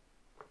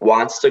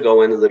wants to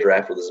go into the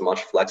draft with as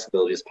much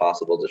flexibility as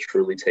possible to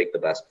truly take the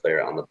best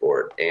player on the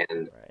board.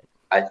 And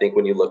I think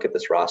when you look at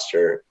this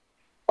roster,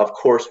 of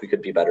course we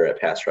could be better at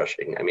pass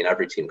rushing. I mean,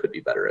 every team could be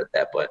better at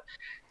that. But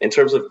in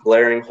terms of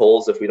glaring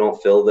holes, if we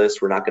don't fill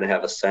this, we're not going to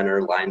have a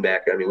center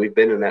linebacker. I mean, we've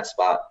been in that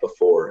spot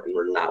before, and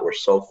we're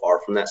so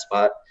far from that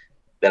spot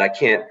that I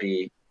can't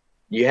be.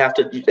 You have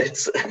to.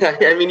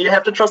 You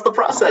have to trust the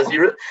process.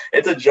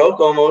 It's a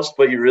joke almost,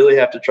 but you really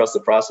have to trust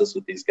the process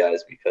with these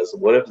guys, because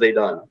what have they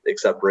done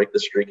except break the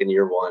streak in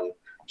year one,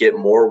 get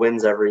more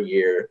wins every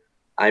year?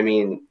 I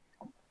mean,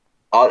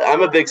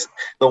 the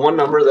one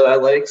number that I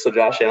like. So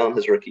Josh Allen,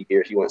 his rookie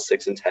year, he went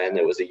 6-10.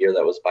 It was a year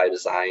that was by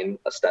design,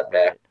 a step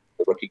back.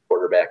 The rookie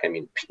quarterback. I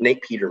mean,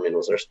 Nate Peterman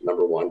was our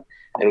number one,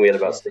 and we had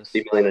about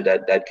 $60 million in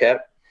dead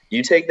cap.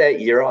 You take that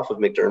year off of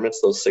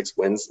McDermott's, those 6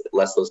 wins,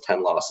 less those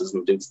 10 losses,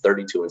 and the dude's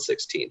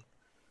 32-16.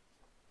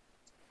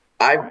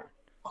 I'm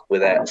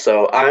with that.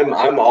 So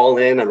I'm all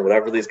in on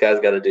whatever these guys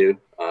got to do.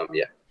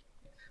 Yeah.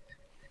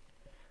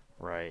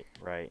 Right.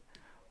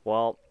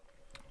 Well,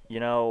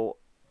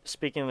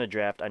 speaking of the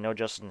draft, I know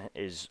Justin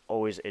is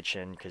always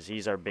itching because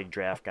he's our big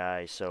draft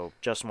guy. So,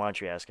 Justin, why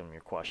don't you ask him your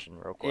question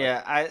real quick?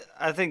 Yeah,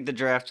 I think the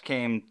draft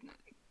came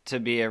to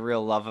be a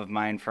real love of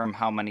mine from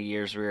how many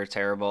years we were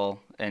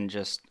terrible and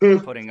just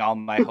putting all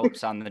my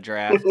hopes on the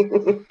draft.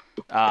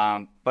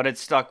 But it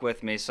stuck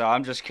with me. So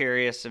I'm just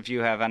curious if you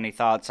have any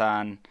thoughts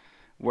on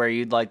where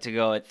you'd like to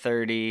go at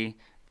 30,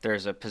 if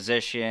there's a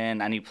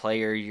position, any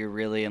player you're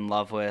really in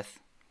love with.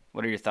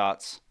 What are your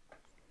thoughts?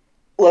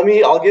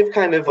 I'll give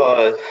kind of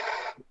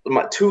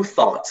my 2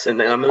 thoughts, and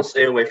then I'm going to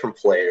stay away from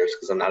players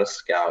because I'm not a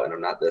scout and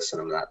I'm not this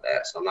and I'm not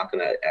that. So I'm not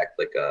going to act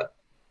like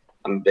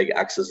I'm a big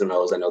X's and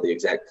O's. I know the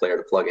exact player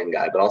to plug in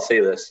guy, but I'll say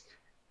this.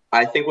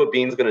 I think what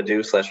Bean's going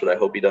to do, / what I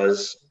hope he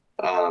does,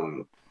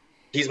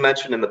 he's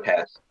mentioned in the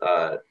past,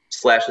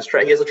 he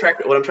has a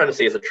track. What I'm trying to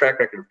say is a track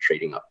record of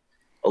trading up.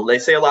 Well, they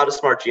say a lot of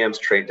smart GMs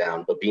trade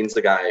down, but Bean's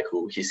the guy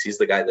who he sees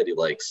the guy that he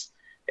likes.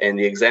 And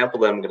the example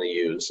that I'm going to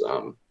use,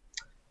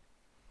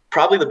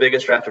 probably the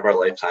biggest draft of our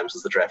lifetimes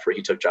is the draft where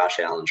he took Josh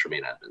Allen and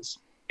Tremaine Edmonds.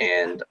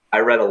 And I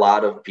read a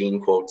lot of Bean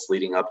quotes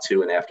leading up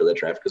to and after the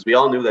draft because we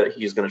all knew that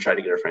he was going to try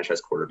to get our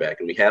franchise quarterback.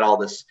 And we had all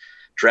this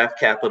draft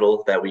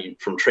capital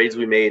from trades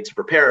we made to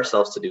prepare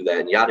ourselves to do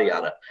that and yada,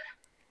 yada.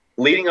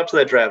 Leading up to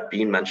that draft,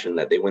 Bean mentioned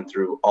that they went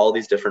through all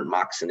these different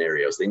mock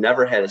scenarios. They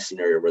never had a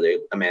scenario where they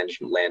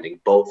imagined landing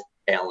both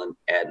Allen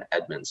and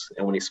Edmonds.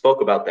 And when he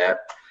spoke about that,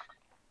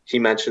 he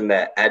mentioned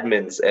that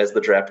Edmonds, as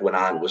the draft went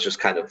on, was just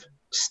kind of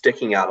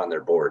sticking out on their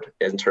board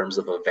in terms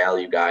of a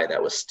value guy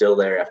that was still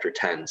there after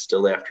 10,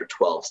 still there after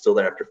 12, still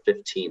there after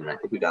 15. And I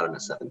think we got him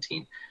at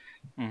 17.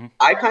 Mm-hmm.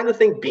 I kind of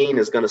think Bean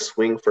is going to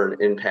swing for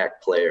an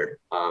impact player.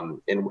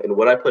 And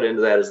what I put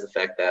into that is the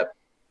fact that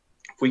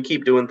if we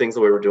keep doing things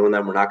the way we're doing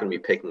them, we're not going to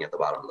be picking at the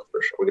bottom of the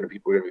first round. We're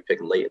going to be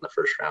picking late in the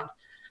first round.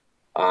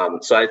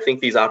 So I think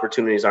these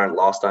opportunities aren't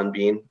lost on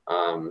Bean.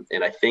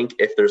 And I think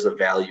if there's a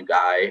value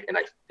guy, and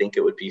I think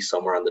it would be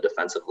somewhere on the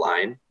defensive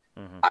line,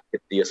 I could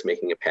see us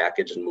making a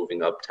package and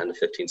moving up 10 to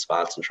 15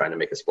 spots and trying to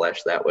make a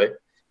splash that way.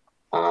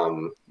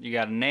 You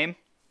got a name?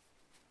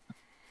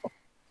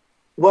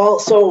 Well,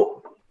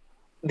 so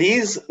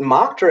these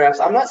mock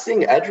drafts, I'm not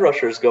seeing edge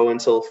rushers go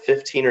until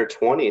 15 or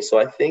 20. So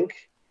I think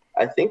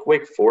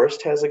Wake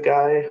Forest has a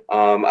guy.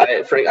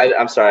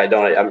 I'm sorry,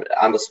 I'm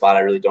on the spot. I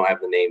really don't have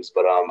the names,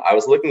 but I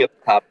was looking at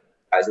the top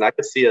guys, and I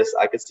could see us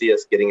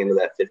getting into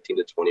that 15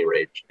 to 20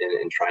 range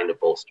and trying to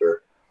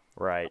bolster.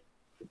 Right.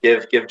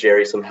 Give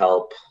Jerry some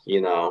help.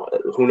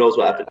 Who knows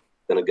what happens?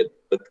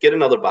 But get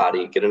another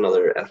body, get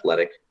another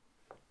athletic.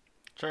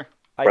 Sure.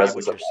 I get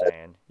what you're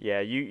saying. Yeah,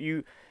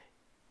 you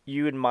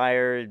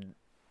admire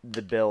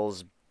the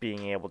Bills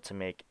being able to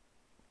make,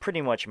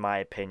 pretty much my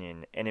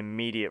opinion, an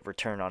immediate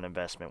return on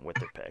investment with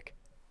their pick.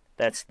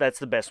 That's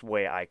the best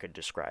way I could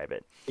describe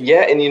it.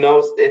 Yeah, and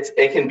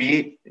it can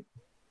be.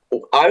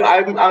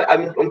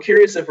 I'm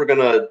curious if we're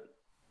gonna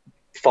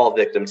fall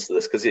victims to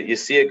this because you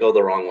see it go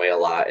the wrong way a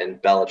lot.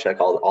 And Belichick,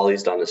 all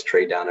he's done is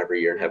trade down every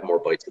year and have more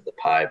bites at the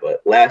pie.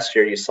 But last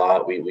year you saw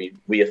it.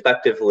 We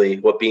effectively,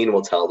 what Bean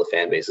will tell the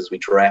fan base is we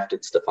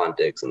drafted Stephon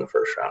Diggs in the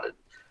first round.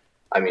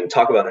 And,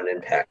 talk about an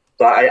impact.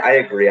 So I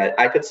agree.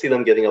 I could see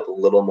them getting up a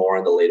little more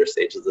in the later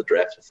stages of the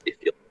draft if they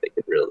feel like they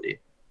could really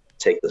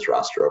take this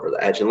roster over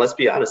the edge. And let's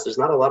be honest, there's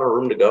not a lot of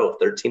room to go.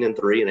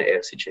 13-3 in an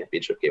AFC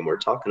Championship game. We're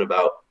talking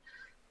about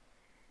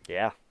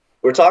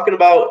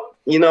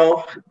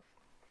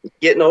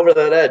getting over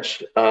that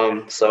edge.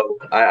 So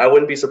I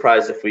wouldn't be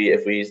surprised if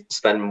we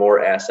spend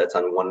more assets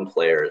on one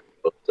player as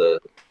opposed to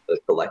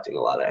collecting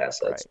a lot of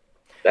assets. Right.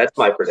 That's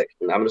my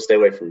prediction. I'm going to stay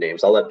away from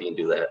names. I'll let Bean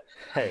do that.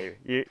 Hey,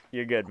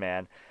 you're good,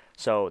 man.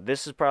 So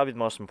this is probably the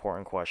most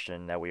important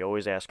question that we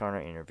always ask on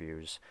our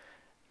interviews.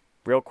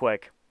 Real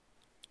quick,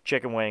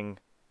 chicken wing,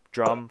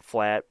 drum,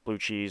 flat, blue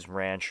cheese,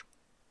 ranch,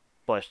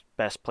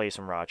 best place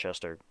in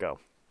Rochester? Go.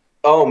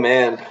 Oh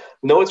man,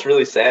 no. What's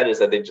really sad is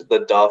that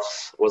the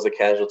Duffs was a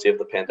casualty of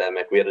the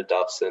pandemic. We had a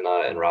Duffs in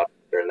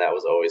Rochester, and that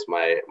was always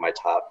my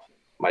top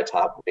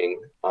wing.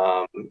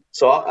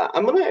 So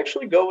I'm gonna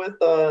actually go with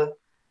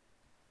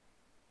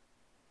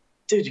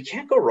dude. You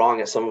can't go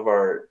wrong at some of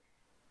our.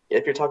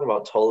 If you're talking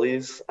about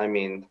Tully's, I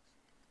mean,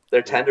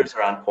 their tenders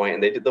are on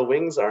point, and the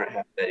wings aren't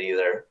half bad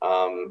either.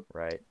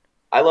 Right.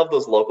 I love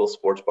those local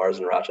sports bars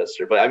in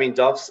Rochester, but I mean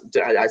Duff's.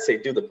 I say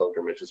do the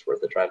pilgrimage. It's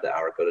worth the drive the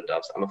hour. Go to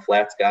Duff's. I'm a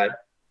flats guy.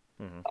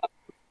 Mm-hmm.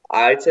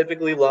 I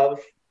typically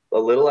love a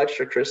little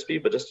extra crispy,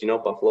 but just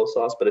buffalo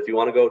sauce. But if you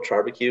want to go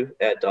barbecue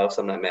at Duff's,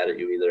 I'm not mad at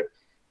you either.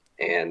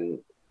 And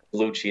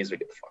blue cheese, we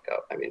get the fuck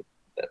out. I mean,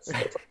 that's all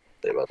I can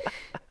say about that.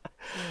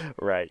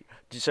 Right.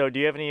 So, do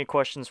you have any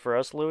questions for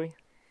us, Louis?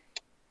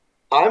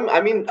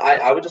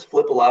 I would just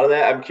flip a lot of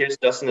that. I'm curious,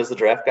 Justin, as the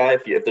draft guy,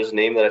 if there's a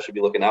name that I should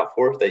be looking out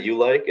for that you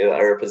like,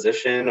 or a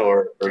position,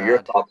 or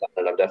your thoughts on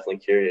it. I'm definitely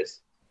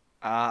curious.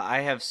 I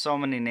have so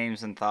many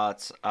names and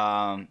thoughts.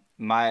 My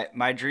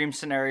dream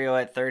scenario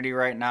at 30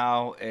 right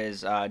now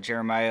is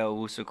Jeremiah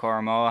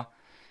Owusu-Koramoah.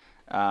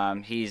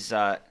 He's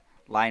a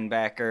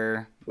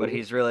linebacker, but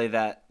he's really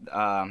that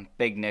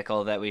big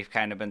nickel that we've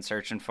kind of been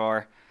searching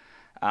for.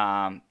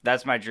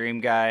 That's my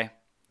dream guy.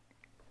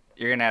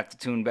 You're going to have to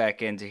tune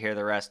back in to hear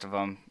the rest of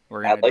them.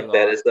 We're gonna like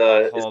that.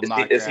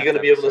 Is he going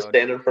to be able to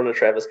stand in front of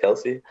Travis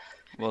Kelce?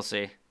 We'll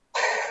see.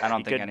 I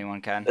don't think anyone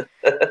can.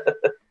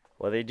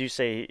 Well, they do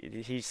say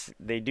he's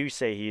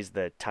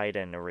the tight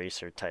end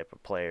eraser type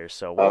of player,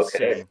 so we'll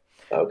see.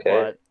 Okay.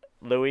 But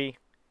Louis,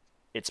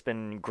 it's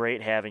been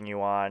great having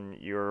you on.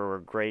 You're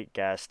a great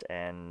guest,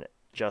 and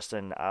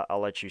Justin, I'll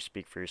let you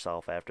speak for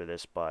yourself after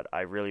this, but I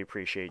really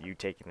appreciate you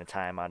taking the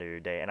time out of your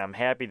day, and I'm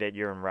happy that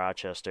you're in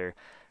Rochester,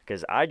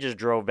 because I just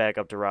drove back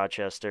up to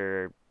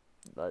Rochester,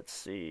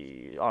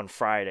 on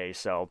Friday,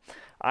 so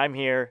I'm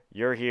here,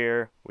 you're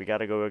here, we got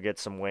to go get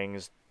some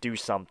wings, do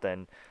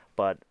something,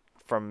 but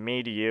from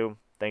me to you,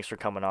 thanks for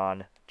coming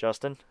on.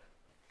 Justin?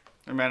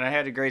 Man, I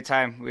had a great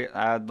time.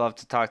 I'd love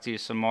to talk to you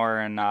some more,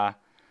 and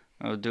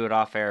we'll do it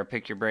off air,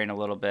 pick your brain a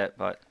little bit,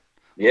 but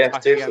yeah,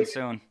 talk to you again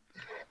soon.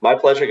 My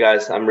pleasure,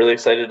 guys. I'm really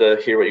excited to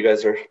hear what you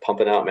guys are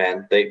pumping out,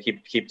 man. They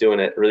keep doing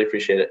it. Really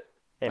appreciate it.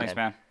 Hey, thanks,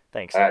 man.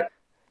 Thanks. All right.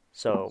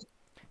 So,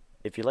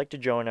 if you'd like to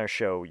join our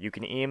show, you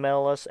can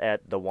email us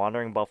at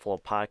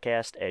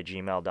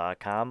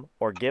thewanderingbuffalopodcast@gmail.com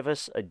or give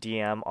us a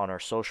DM on our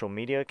social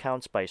media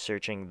accounts by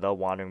searching The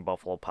Wandering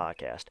Buffalo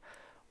Podcast.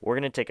 We're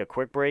going to take a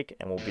quick break,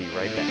 and we'll be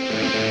right back.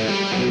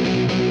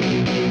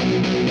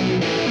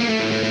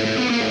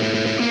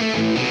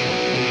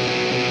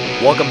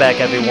 Welcome back,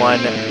 everyone.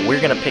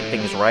 We're going to pick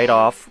things right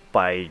off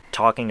by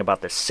talking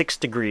about the 6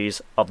 degrees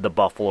of the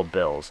Buffalo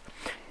Bills.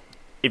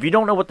 If you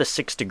don't know what the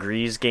 6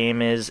 degrees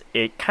game is,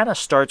 it kind of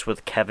starts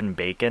with Kevin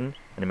Bacon,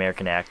 an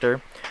American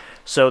actor.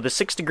 So the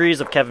 6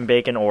 degrees of Kevin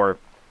Bacon, or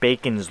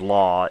Bacon's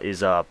Law,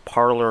 is a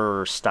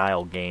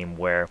parlor-style game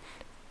where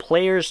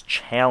players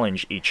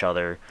challenge each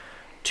other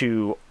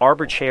to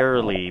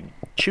arbitrarily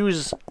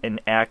choose an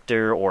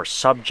actor or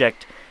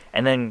subject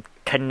and then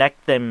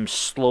connect them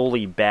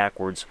slowly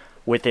backwards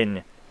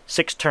within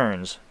 6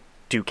 turns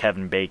to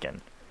Kevin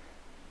Bacon.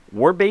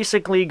 We're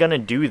basically going to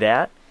do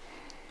that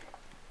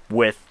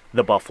with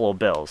the Buffalo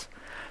Bills.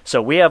 So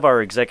we have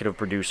our executive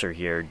producer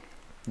here,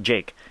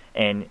 Jake,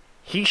 and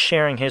he's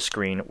sharing his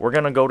screen. We're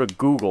going to go to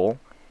Google.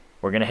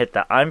 We're going to hit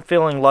the I'm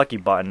Feeling Lucky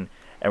button,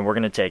 and we're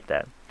going to take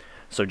that.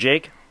 So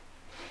Jake,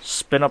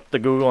 spin up the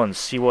Google and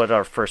see what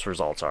our first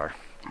results are.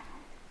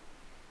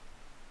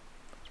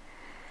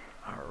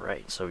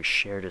 Alright, so he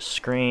shared his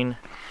screen.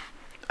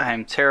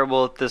 I'm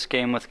terrible at this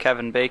game with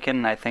Kevin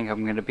Bacon. I think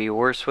I'm going to be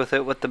worse with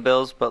it with the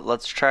Bills, but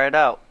let's try it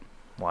out.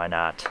 Why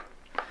not?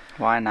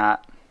 Why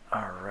not?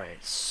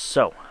 Alright,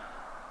 so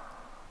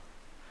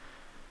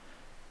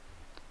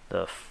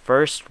the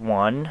first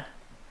one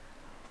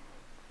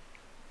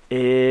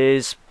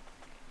is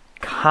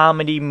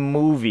comedy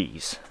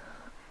movies.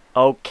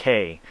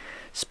 Okay,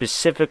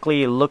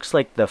 specifically, it looks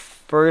like the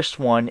first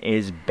one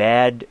is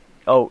The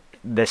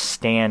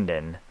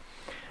Stand-In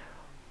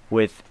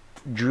with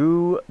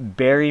Drew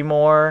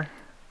Barrymore.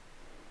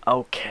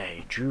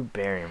 Okay, Drew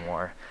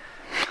Barrymore.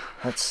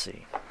 Let's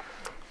see.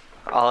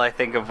 All I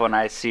think of when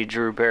I see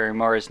Drew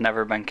Barrymore is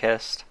Never Been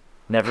Kissed.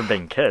 Never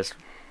Been Kissed?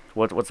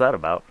 What's that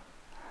about?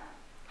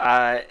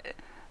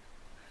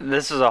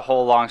 This is a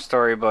whole long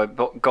story,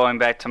 but going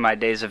back to my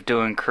days of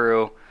doing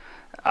crew,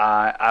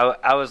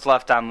 I was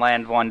left on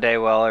land one day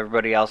while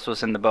everybody else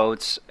was in the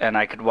boats, and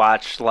I could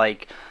watch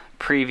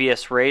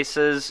previous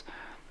races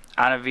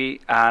on a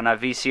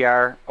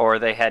VCR, or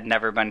they had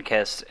Never Been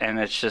Kissed, and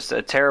it's just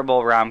a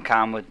terrible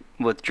rom-com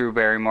with Drew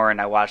Barrymore, and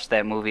I watched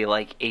that movie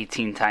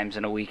 18 times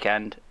in a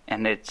weekend,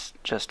 and it's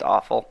just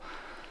awful.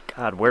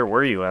 God, where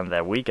were you on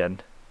that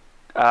weekend?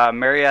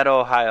 Marietta,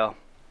 Ohio.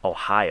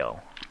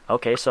 Ohio.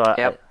 Okay, so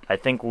yep. I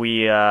think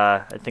we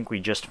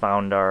just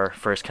found our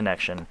first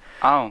connection.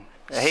 Oh,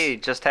 hey,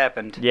 it just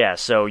happened. Yeah,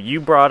 so you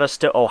brought us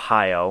to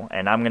Ohio,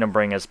 and I'm going to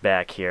bring us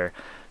back here.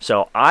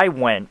 So I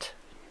went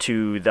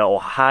to the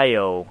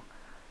Ohio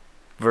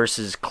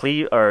versus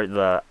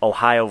the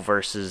Ohio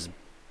versus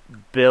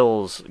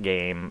Bills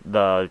game,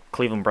 the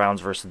Cleveland Browns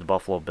versus the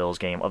Buffalo Bills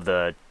game of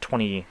the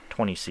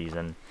 2020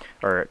 season,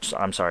 or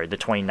I'm sorry, the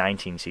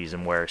 2019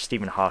 season, where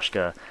Stephen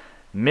Hauschka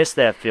missed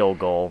that field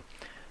goal.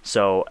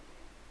 So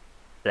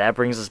that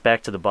brings us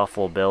back to the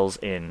Buffalo Bills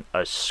in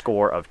a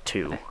score of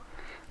 2.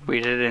 We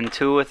did it in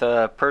 2 with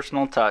a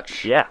personal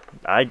touch. Yeah,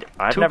 I've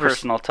 2 never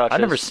personal touches.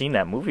 I've never seen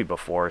that movie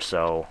before,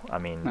 so I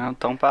mean, No,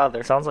 don't bother.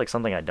 it sounds like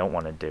something I don't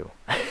want to do.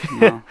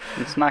 No,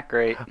 it's not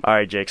great. All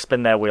right, Jake,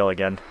 spin that wheel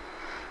again.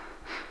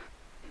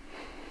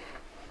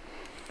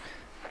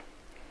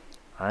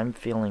 I'm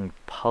feeling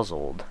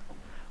puzzled.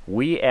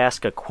 We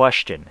ask a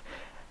question.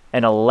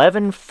 An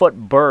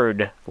 11-foot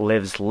bird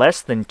lives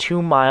less than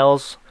 2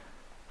 miles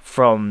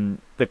from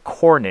the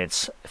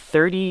coordinates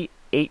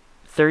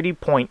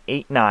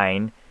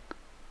 30.89,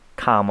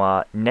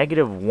 comma,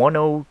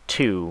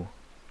 -102.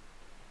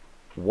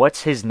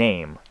 What's his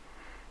name?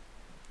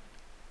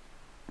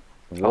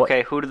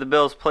 Okay, who do the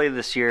Bills play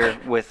this year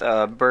with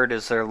a bird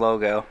as their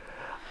logo?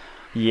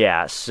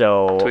 Yeah,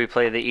 so... Do we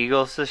play the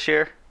Eagles this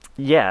year?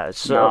 Yeah,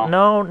 so...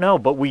 No,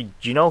 but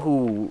you know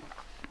who...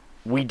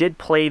 We did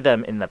play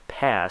them in the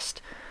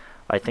past.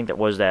 I think that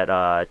was that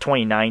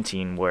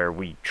 2019 where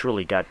we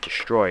truly got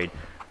destroyed.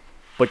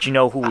 But you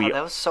know who we...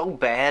 that was so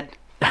bad.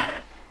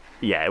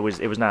 Yeah, it was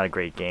not a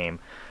great game.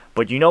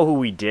 But you know who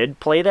we did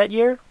play that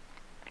year?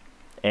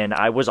 And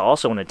I was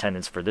also in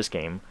attendance for this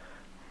game.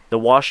 The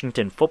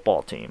Washington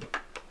football team.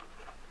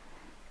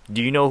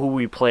 Do you know who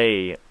we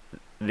play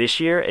this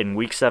year in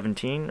Week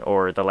 17,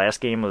 or the last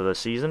game of the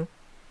season?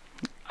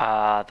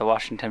 The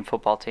Washington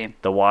football team.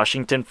 The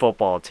Washington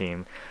football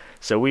team.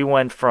 So we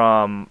went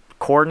from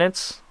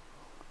coordinates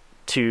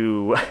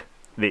to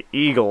the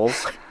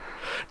Eagles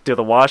to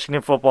the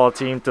Washington football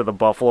team to the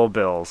Buffalo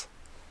Bills.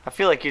 I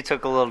feel like you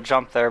took a little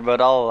jump there, but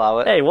I'll allow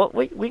it. Hey, well,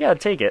 we gotta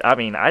take it. I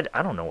mean, I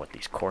don't know what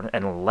these coordinates...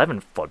 An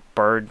 11-foot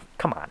bird?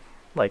 Come on.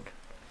 Like...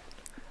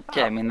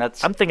 Yeah, I mean,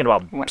 that's... I'm thinking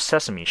about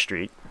Sesame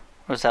Street.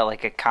 Was that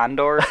like a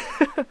condor?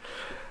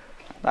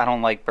 I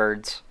don't like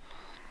birds.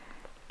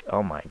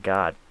 Oh my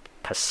god.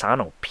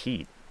 Pisano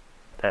Pete.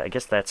 I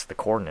guess that's the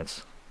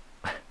coordinates.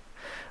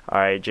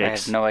 Alright, Jake. I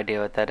have no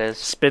idea what that is.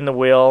 Spin the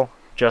wheel.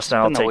 Justin,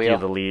 I'll take wheel. you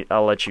the lead.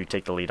 I'll let you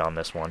take the lead on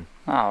this one.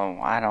 Oh,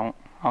 I don't.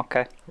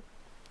 Okay.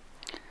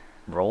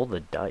 Roll the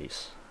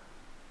dice.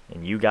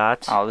 And you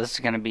got... Oh, this is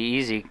going to be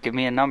easy. Give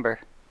me a number.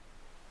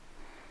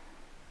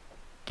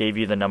 Gave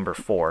you the number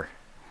 4.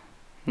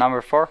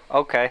 Number 4?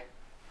 Okay.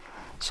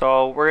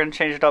 So, we're going to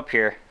change it up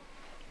here.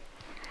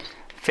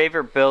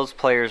 Favorite Bills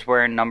players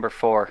wearing number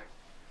 4.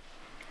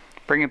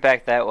 Bring it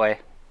back that way.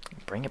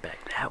 Bring it back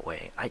that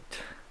way.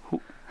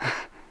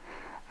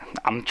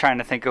 I'm trying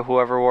to think of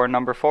whoever wore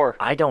number 4.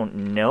 I don't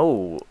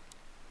know.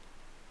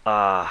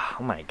 Oh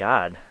my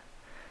god.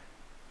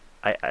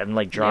 I'm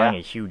like drawing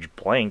a huge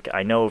blank.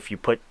 I know if you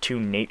put 2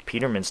 Nate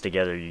Petermans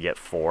together, you get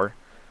 4.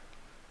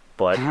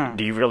 But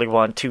do you really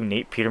want 2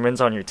 Nate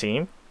Petermans on your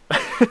team?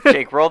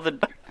 Jake, roll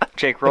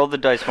the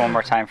dice one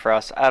more time for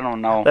us. I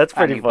don't know. That's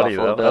pretty funny,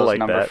 Buffalo though. Bills, I like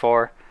number that.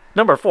 4.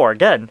 Number 4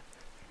 again.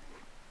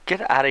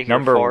 Get out of here.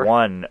 Number 4.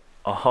 1.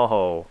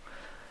 Oh.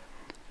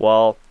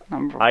 Well,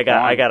 Number I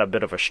 1. got a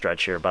bit of a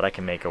stretch here, but I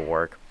can make it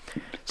work.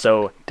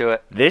 So Do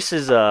it. this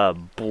is a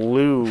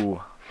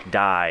blue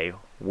die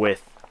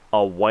with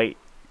a white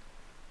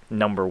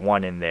number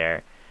 1 in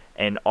there,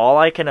 and all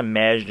I can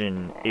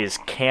imagine is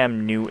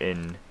Cam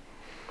Newton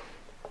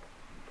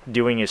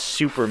doing his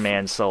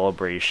Superman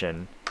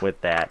celebration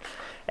with that.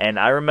 And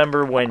I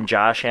remember when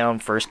Josh Allen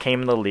first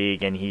came in the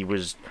league, and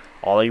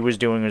all he was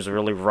doing was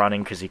really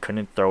running because he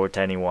couldn't throw it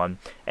to anyone,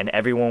 and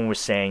everyone was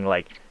saying,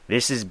 like,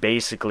 this is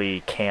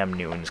basically Cam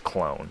Newton's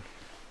clone,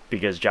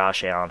 because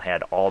Josh Allen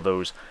had all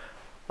those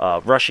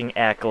rushing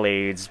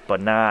accolades,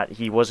 but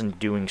he wasn't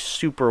doing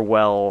super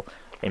well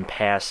in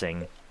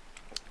passing.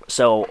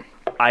 So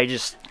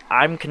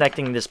I'm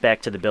connecting this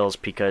back to the Bills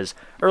because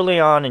early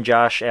on in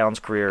Josh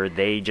Allen's career,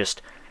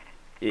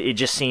 it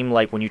just seemed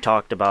like when you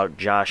talked about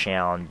Josh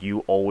Allen, you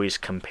always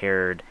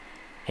compared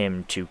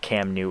him to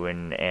Cam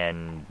Newton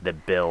and the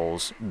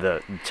Bills,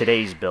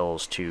 today's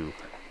Bills, to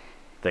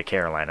the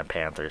Carolina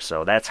Panthers.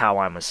 So that's how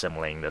I'm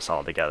assimilating this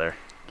all together.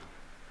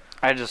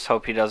 I just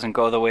hope he doesn't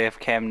go the way of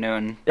Cam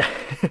Newton.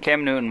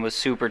 Cam Newton was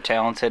super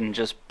talented and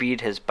just beat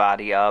his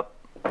body up.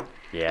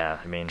 Yeah,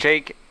 I mean...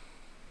 Jake,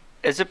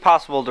 is it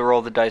possible to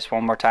roll the dice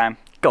one more time?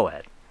 Go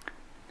ahead.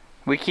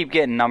 We keep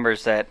getting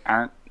numbers that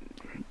aren't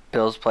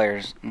Bills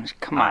players.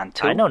 Come on,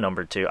 2. I know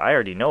number 2. I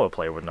already know a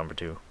player with number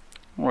 2.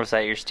 Was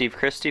that your Steve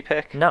Christie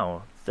pick?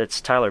 No, that's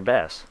Tyler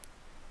Bass.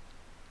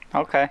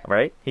 Okay.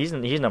 Right? He's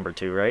number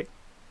 2, right?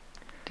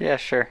 Yeah,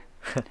 sure.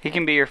 He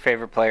can be your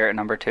favorite player at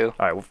number 2.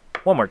 All right,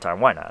 one more time.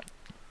 Why not?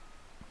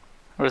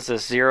 What is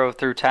this, 0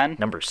 through 10?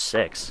 Number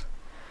 6.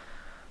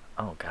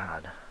 Oh,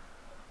 God.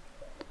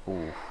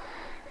 Ooh.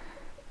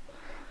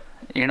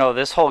 You know,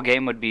 this whole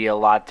game would be a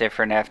lot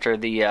different after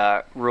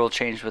the rule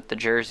changed with the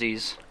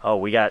jerseys. Oh,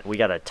 we got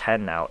a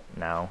 10 out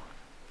now.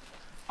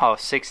 Oh,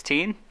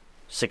 16?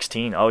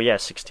 16. Oh yeah,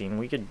 16.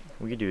 We could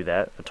do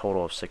that. A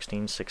total of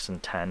 16, 6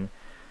 and 10.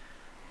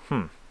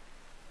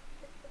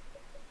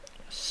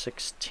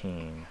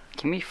 16.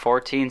 Give me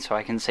 14 so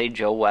I can say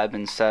Joe Webb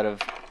instead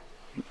of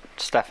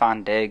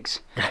Stefan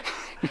Diggs.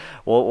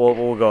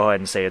 We'll go ahead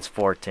and say it's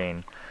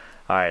 14.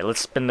 All right,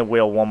 let's spin the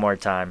wheel one more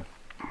time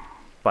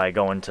by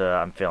going to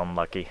I'm feeling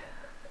lucky.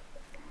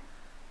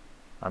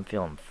 I'm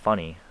feeling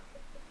funny.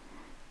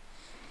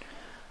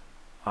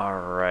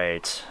 All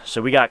right.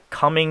 So we got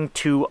Coming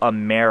to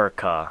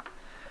America.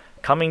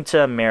 Coming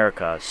to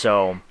America.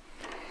 So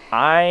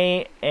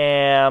I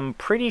am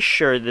pretty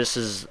sure this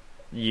is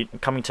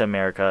Coming to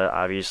America,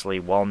 obviously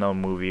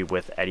well-known movie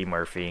with Eddie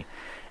Murphy.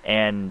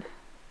 And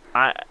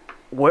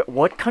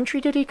what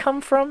country did he come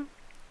from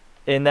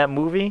in that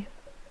movie?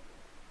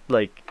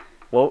 Like,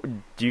 what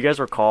do you guys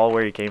recall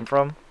where he came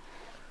from?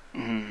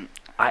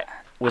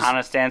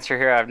 Honest answer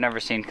here, I've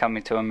never seen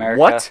Coming to America.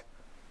 What?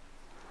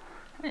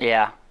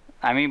 Yeah.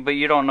 I mean, but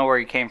you don't know where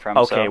he came from.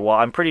 Okay, so. well,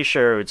 I'm pretty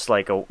sure it's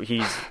like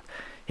he's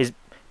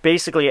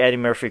basically Eddie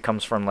Murphy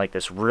comes from like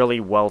this really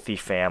wealthy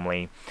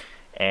family,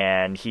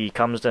 and he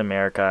comes to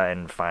America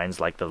and finds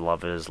like the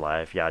love of his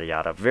life, yada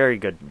yada. Very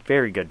good,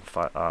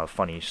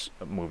 funny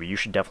movie. You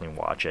should definitely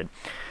watch it.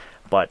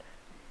 But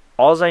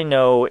all I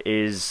know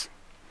is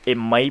it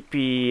might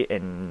be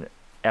an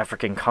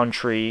African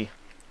country,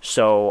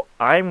 so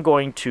I'm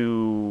going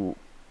to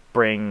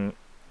bring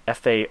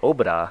F.A.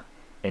 Obada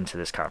into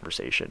this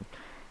conversation.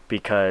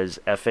 Because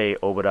F.A.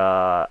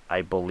 Obada,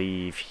 I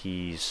believe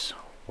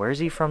where is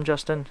he from,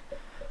 Justin?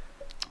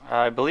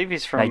 I believe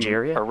he's from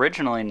Nigeria?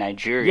 Originally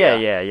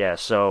Nigeria. Yeah.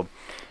 So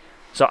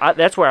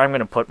that's where I'm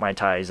going to put my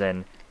ties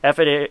in.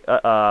 F.A.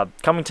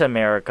 Coming to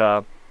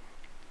America,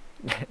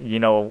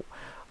 Eddie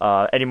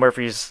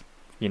Murphy's,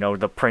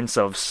 the prince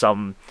of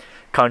some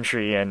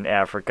country in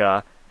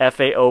Africa.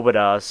 F.A.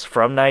 Obada's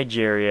from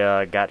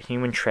Nigeria, got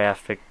human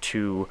trafficked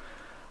to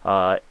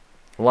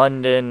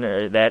London,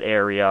 that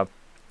area.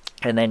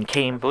 And then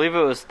came... I believe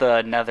it was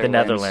the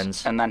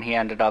Netherlands. The and then he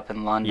ended up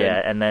in London.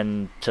 Yeah, and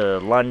then to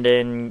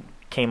London,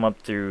 came up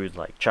through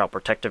like Child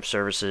Protective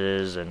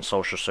Services and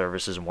Social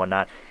Services and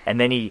whatnot. And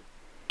then he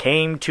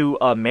came to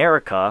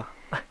America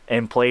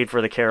and played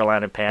for the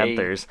Carolina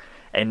Panthers.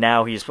 And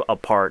now he's a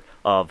part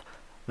of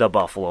the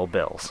Buffalo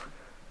Bills.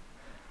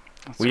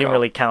 We didn't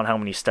really count how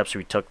many steps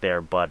we took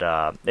there, but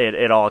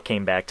it all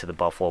came back to the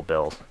Buffalo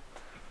Bills.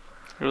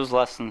 It was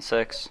less than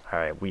 6. All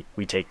right,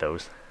 we take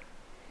those.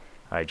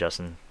 All right,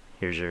 Justin.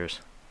 Here's yours.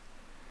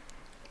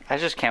 I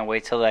just can't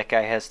wait till that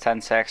guy has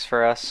 10 sacks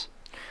for us.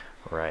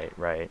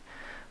 Right.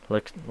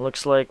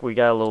 Looks like we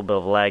got a little bit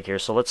of lag here,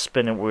 so let's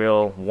spin the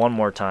wheel one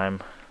more time.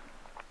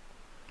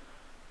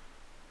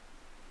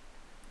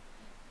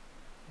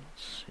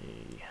 Let's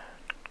see.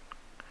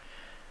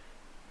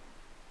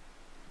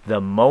 The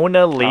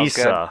Mona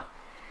Lisa.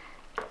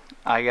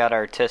 I got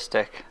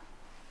artistic.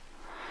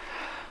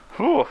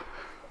 Whew.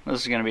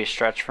 This is going to be a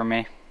stretch for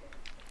me.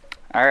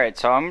 All right,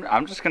 so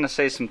I'm just going to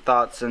say some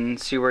thoughts and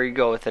see where you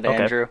go with it, okay.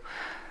 Andrew.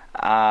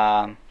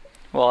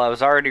 Well, I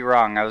was already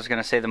wrong. I was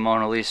going to say the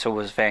Mona Lisa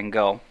was Van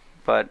Gogh,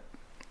 but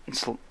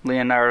it's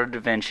Leonardo da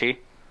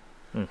Vinci.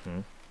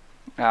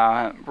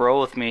 Mm-hmm.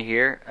 Roll with me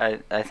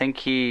here. I think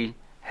he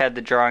had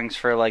the drawings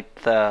for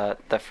like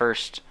the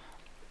first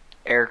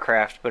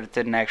aircraft, but it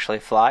didn't actually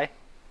fly.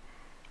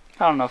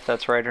 I don't know if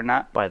that's right or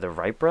not. By the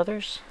Wright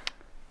brothers?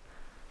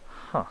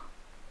 Huh.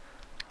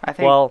 I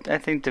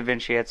think Da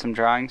Vinci had some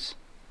drawings.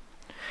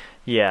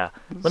 Yeah.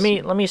 Let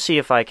me see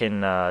if I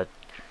can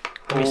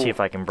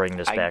bring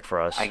this back for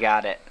us. I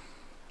got it.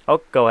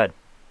 Oh, go ahead.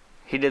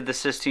 He did the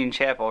Sistine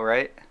Chapel,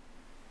 right?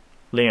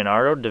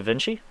 Leonardo da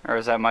Vinci? Or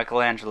was that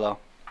Michelangelo?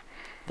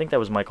 I think that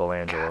was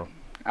Michelangelo.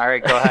 All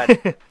right, go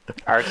ahead.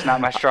 Art's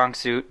not my strong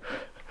suit.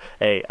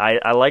 Hey,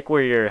 I like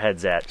where your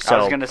head's at. So I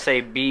was going to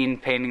say Bean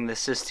painting the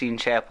Sistine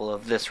Chapel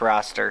of this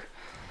roster.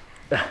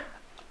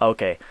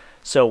 Okay.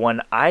 So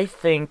when I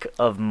think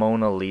of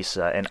Mona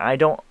Lisa, and I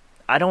don't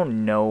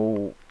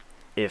know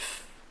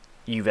if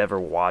you've ever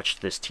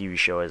watched this TV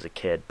show as a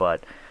kid,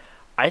 but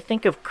I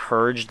think of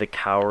Courage the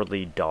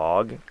Cowardly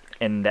Dog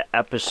and the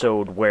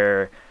episode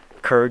where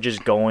Courage is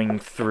going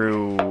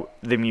through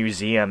the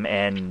museum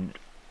and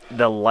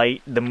the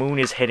moon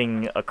is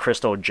hitting a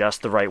crystal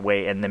just the right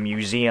way and the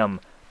museum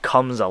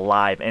comes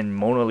alive and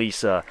Mona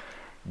Lisa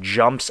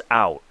jumps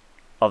out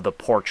of the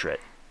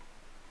portrait.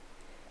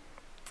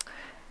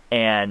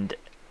 And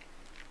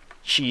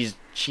she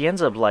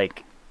ends up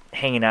like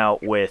hanging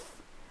out with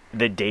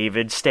the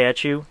David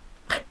statue.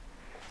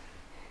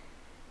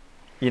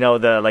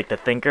 The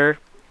thinker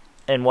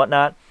and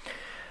whatnot.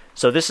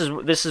 So this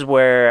is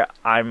where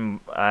I'm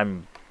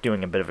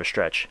doing a bit of a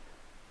stretch.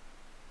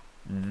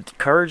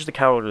 Courage the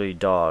Cowardly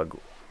Dog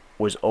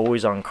was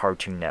always on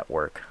Cartoon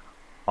Network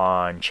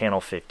on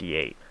Channel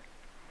 58.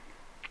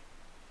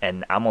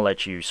 And I'm going to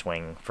let you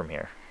swing from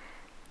here.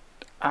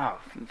 Oh,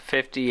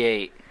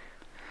 58.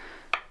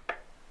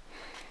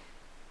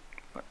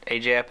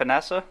 AJ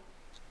Epinesa?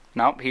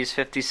 Nope, he's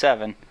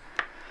 57.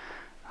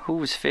 Who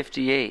was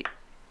 58?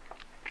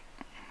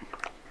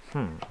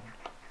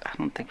 I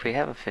don't think we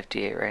have a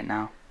 58 right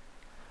now.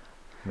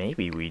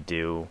 Maybe we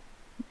do.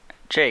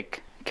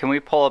 Jake, can we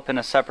pull up in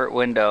a separate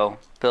window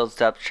Bills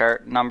depth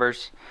chart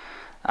numbers?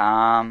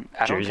 I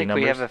don't Jersey think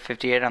numbers? we have a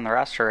 58 on the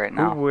roster right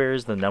now. Who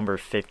wears the number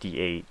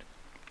 58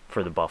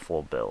 for the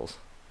Buffalo Bills?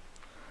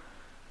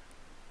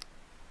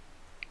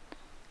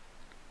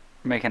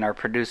 Making our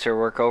producer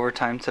work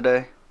overtime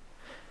today.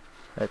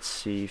 Let's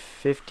see.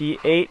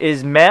 58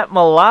 is Matt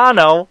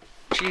Milano.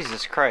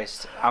 Jesus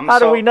Christ! How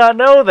do we not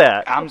know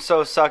that? I'm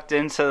so sucked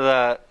into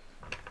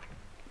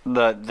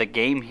the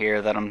game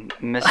here that I'm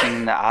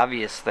missing the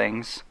obvious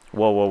things.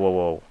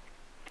 Whoa.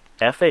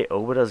 F.A.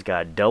 Obada's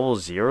got double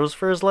zeros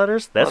for his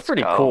letters? That's Let's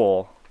pretty go.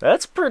 cool.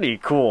 That's pretty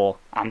cool.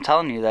 I'm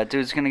telling you, that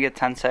dude's gonna get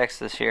 10 sacks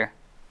this year.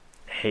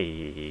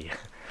 Hey.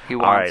 He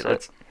All wants right,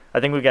 it. I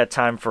think we got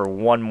time for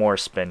one more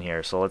spin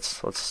here, so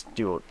let's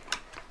do it.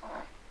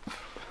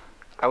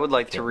 I would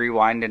like to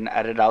rewind and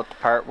edit out the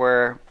part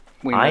where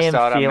we I missed am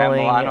out on Matt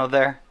feeling- Milano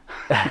there.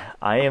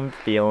 I am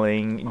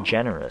feeling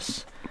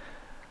generous.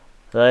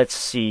 Let's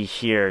see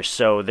here.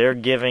 So they're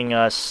giving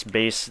us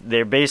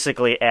they're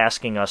basically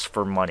asking us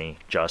for money,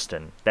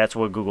 Justin. That's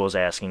what Google's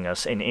asking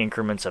us in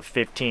increments of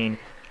 $15,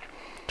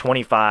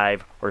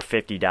 $25, or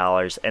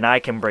 $50. And I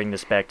can bring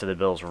this back to the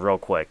Bills real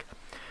quick.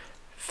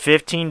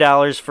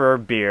 $15 for a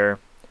beer,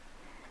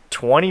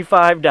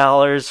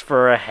 $25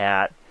 for a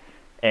hat,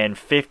 and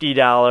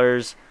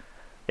 $50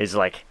 is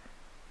like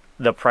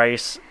the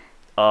price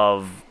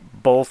of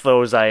both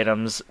those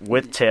items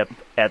with tip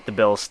at the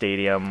Bill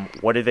Stadium.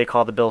 What do they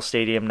call the Bill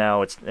Stadium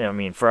now?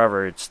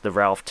 Forever it's the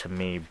Ralph to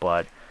me,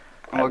 but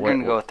We're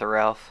gonna go with the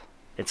Ralph.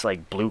 it's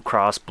like Blue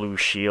Cross Blue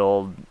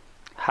Shield,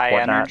 High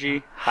whatnot.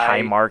 energy.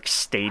 Highmark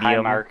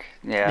Stadium. Highmark.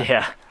 Yeah.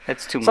 Yeah.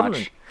 It's too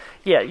Something- much.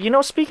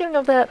 Yeah, speaking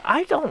of that,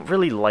 I don't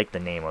really like the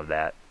name of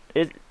that.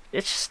 It's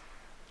just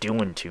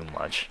doing too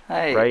much,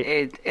 Hey,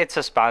 right? it's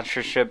a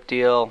sponsorship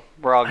deal.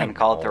 We're all I gonna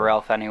call it the know.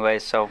 Ralph anyway,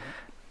 so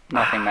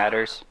nothing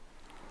matters.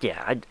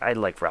 Yeah, I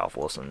like Ralph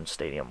Wilson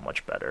Stadium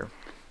much better.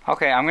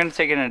 Okay, I'm gonna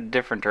take it in a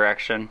different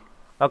direction.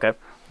 Okay.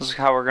 This is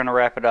how we're gonna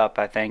wrap it up,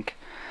 I think.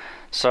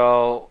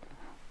 So,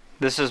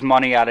 this is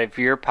money out of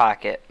your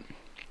pocket.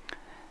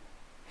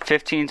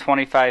 15,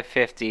 25,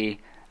 50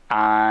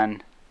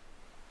 on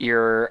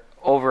your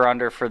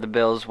over-under for the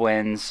Bills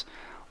wins.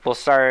 We'll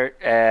start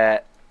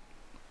at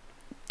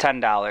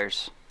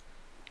 $10.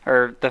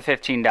 Or the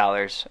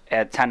 $15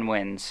 at 10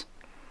 wins.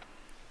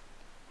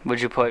 Would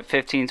you put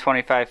 15,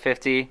 25,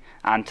 50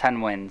 on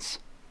 10 wins?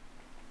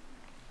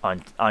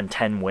 On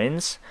 10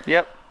 wins?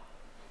 Yep.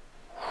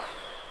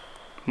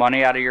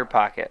 Money out of your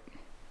pocket.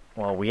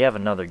 Well, we have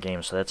another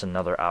game, so that's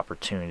another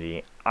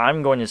opportunity.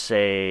 I'm going to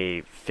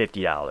say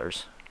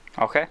 $50.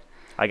 Okay.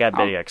 I got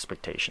big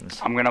expectations.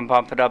 I'm going to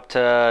bump it up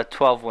to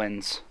 12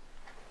 wins.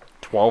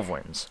 12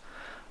 wins.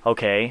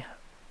 Okay.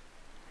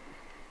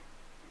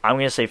 I'm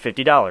going to say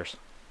 $50.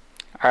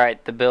 All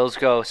right, the Bills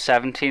go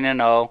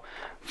 17-0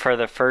 for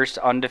the first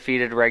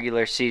undefeated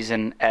regular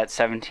season at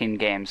 17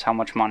 games. How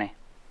much money?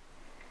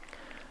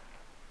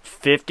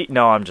 50?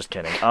 No, I'm just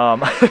kidding.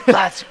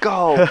 Let's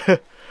go.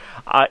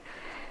 I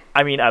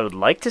would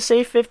like to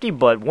say 50,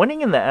 but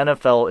winning in the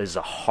NFL is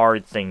a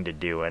hard thing to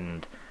do,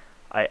 and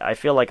I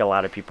feel like a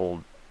lot of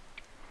people.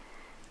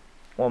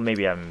 Well,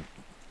 maybe I'm.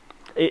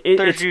 There's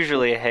It's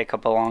usually a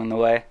hiccup along the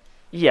way.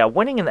 yeah,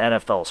 winning in the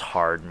NFL is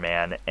hard,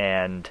 man,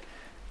 and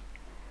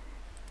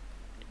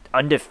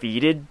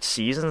undefeated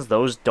seasons,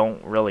 those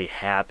don't really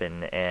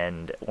happen.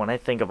 And when I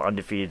think of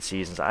undefeated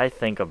seasons, I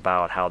think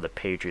about how the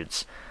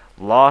Patriots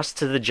lost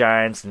to the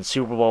Giants in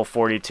Super Bowl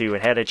 42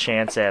 and had a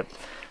chance at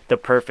the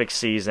perfect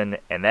season,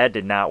 and that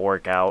did not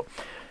work out.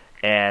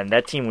 And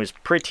that team was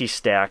pretty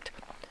stacked.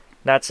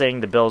 Not saying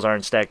the Bills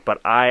aren't stacked, but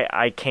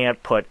I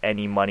can't put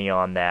any money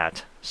on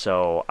that.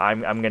 So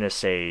I'm going to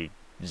say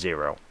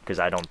 0 because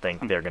I don't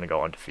think they're going to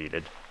go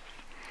undefeated.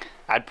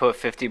 I'd put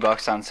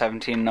 $50 on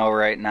 17-0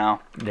 right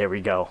now. There we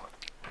go.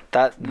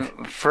 That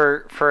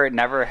for it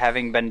never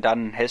having been done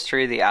in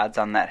history, the odds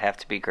on that have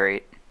to be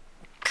great.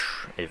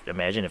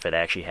 Imagine if it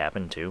actually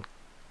happened too.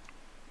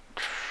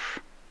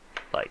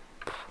 Like,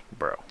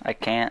 bro, I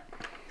can't.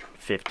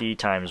 50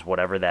 times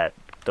whatever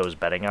those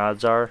betting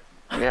odds are,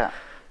 Yeah.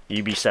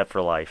 you'd be set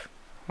for life.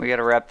 We got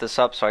to wrap this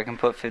up so I can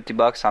put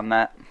 $50 on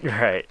that.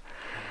 Right.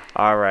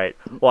 All right.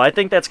 Well, I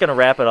think that's going to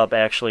wrap it up,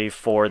 actually,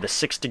 for the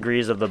 6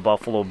 degrees of the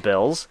Buffalo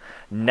Bills.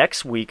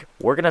 Next week,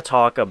 we're going to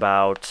talk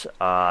about,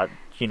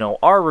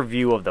 our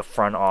review of the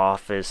front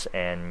office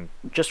and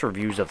just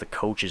reviews of the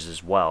coaches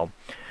as well.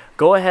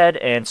 Go ahead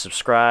and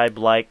subscribe,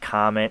 like,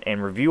 comment,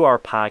 and review our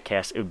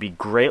podcast. It would be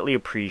greatly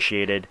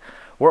appreciated.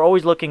 We're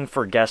always looking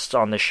for guests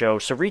on the show,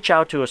 so reach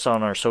out to us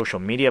on our social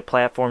media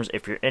platforms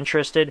if you're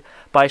interested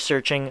by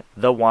searching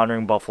The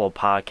Wandering Buffalo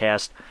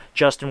Podcast.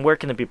 Justin, where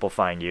can the people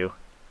find you?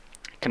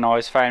 You can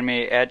always find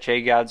me at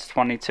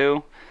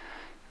jgods22.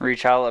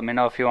 Reach out, let me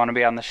know if you want to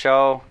be on the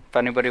show. If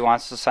anybody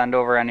wants to send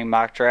over any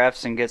mock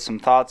drafts and get some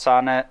thoughts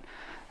on it.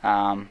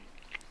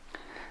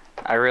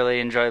 I really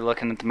enjoy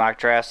looking at the mock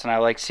drafts, and I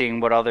like seeing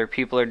what other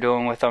people are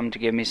doing with them to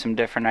give me some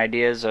different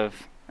ideas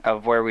of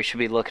where we should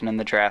be looking in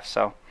the draft.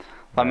 So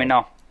let me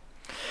know.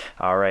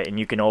 All right, and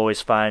you can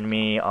always find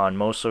me on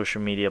most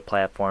social media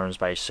platforms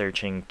by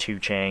searching Two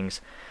Changs.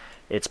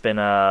 It's been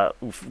a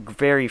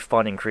very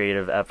fun and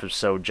creative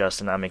episode,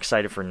 Justin. I'm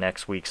excited for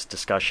next week's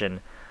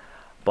discussion.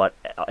 But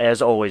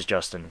as always,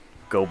 Justin,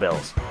 go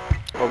Bills.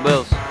 Go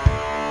Bills.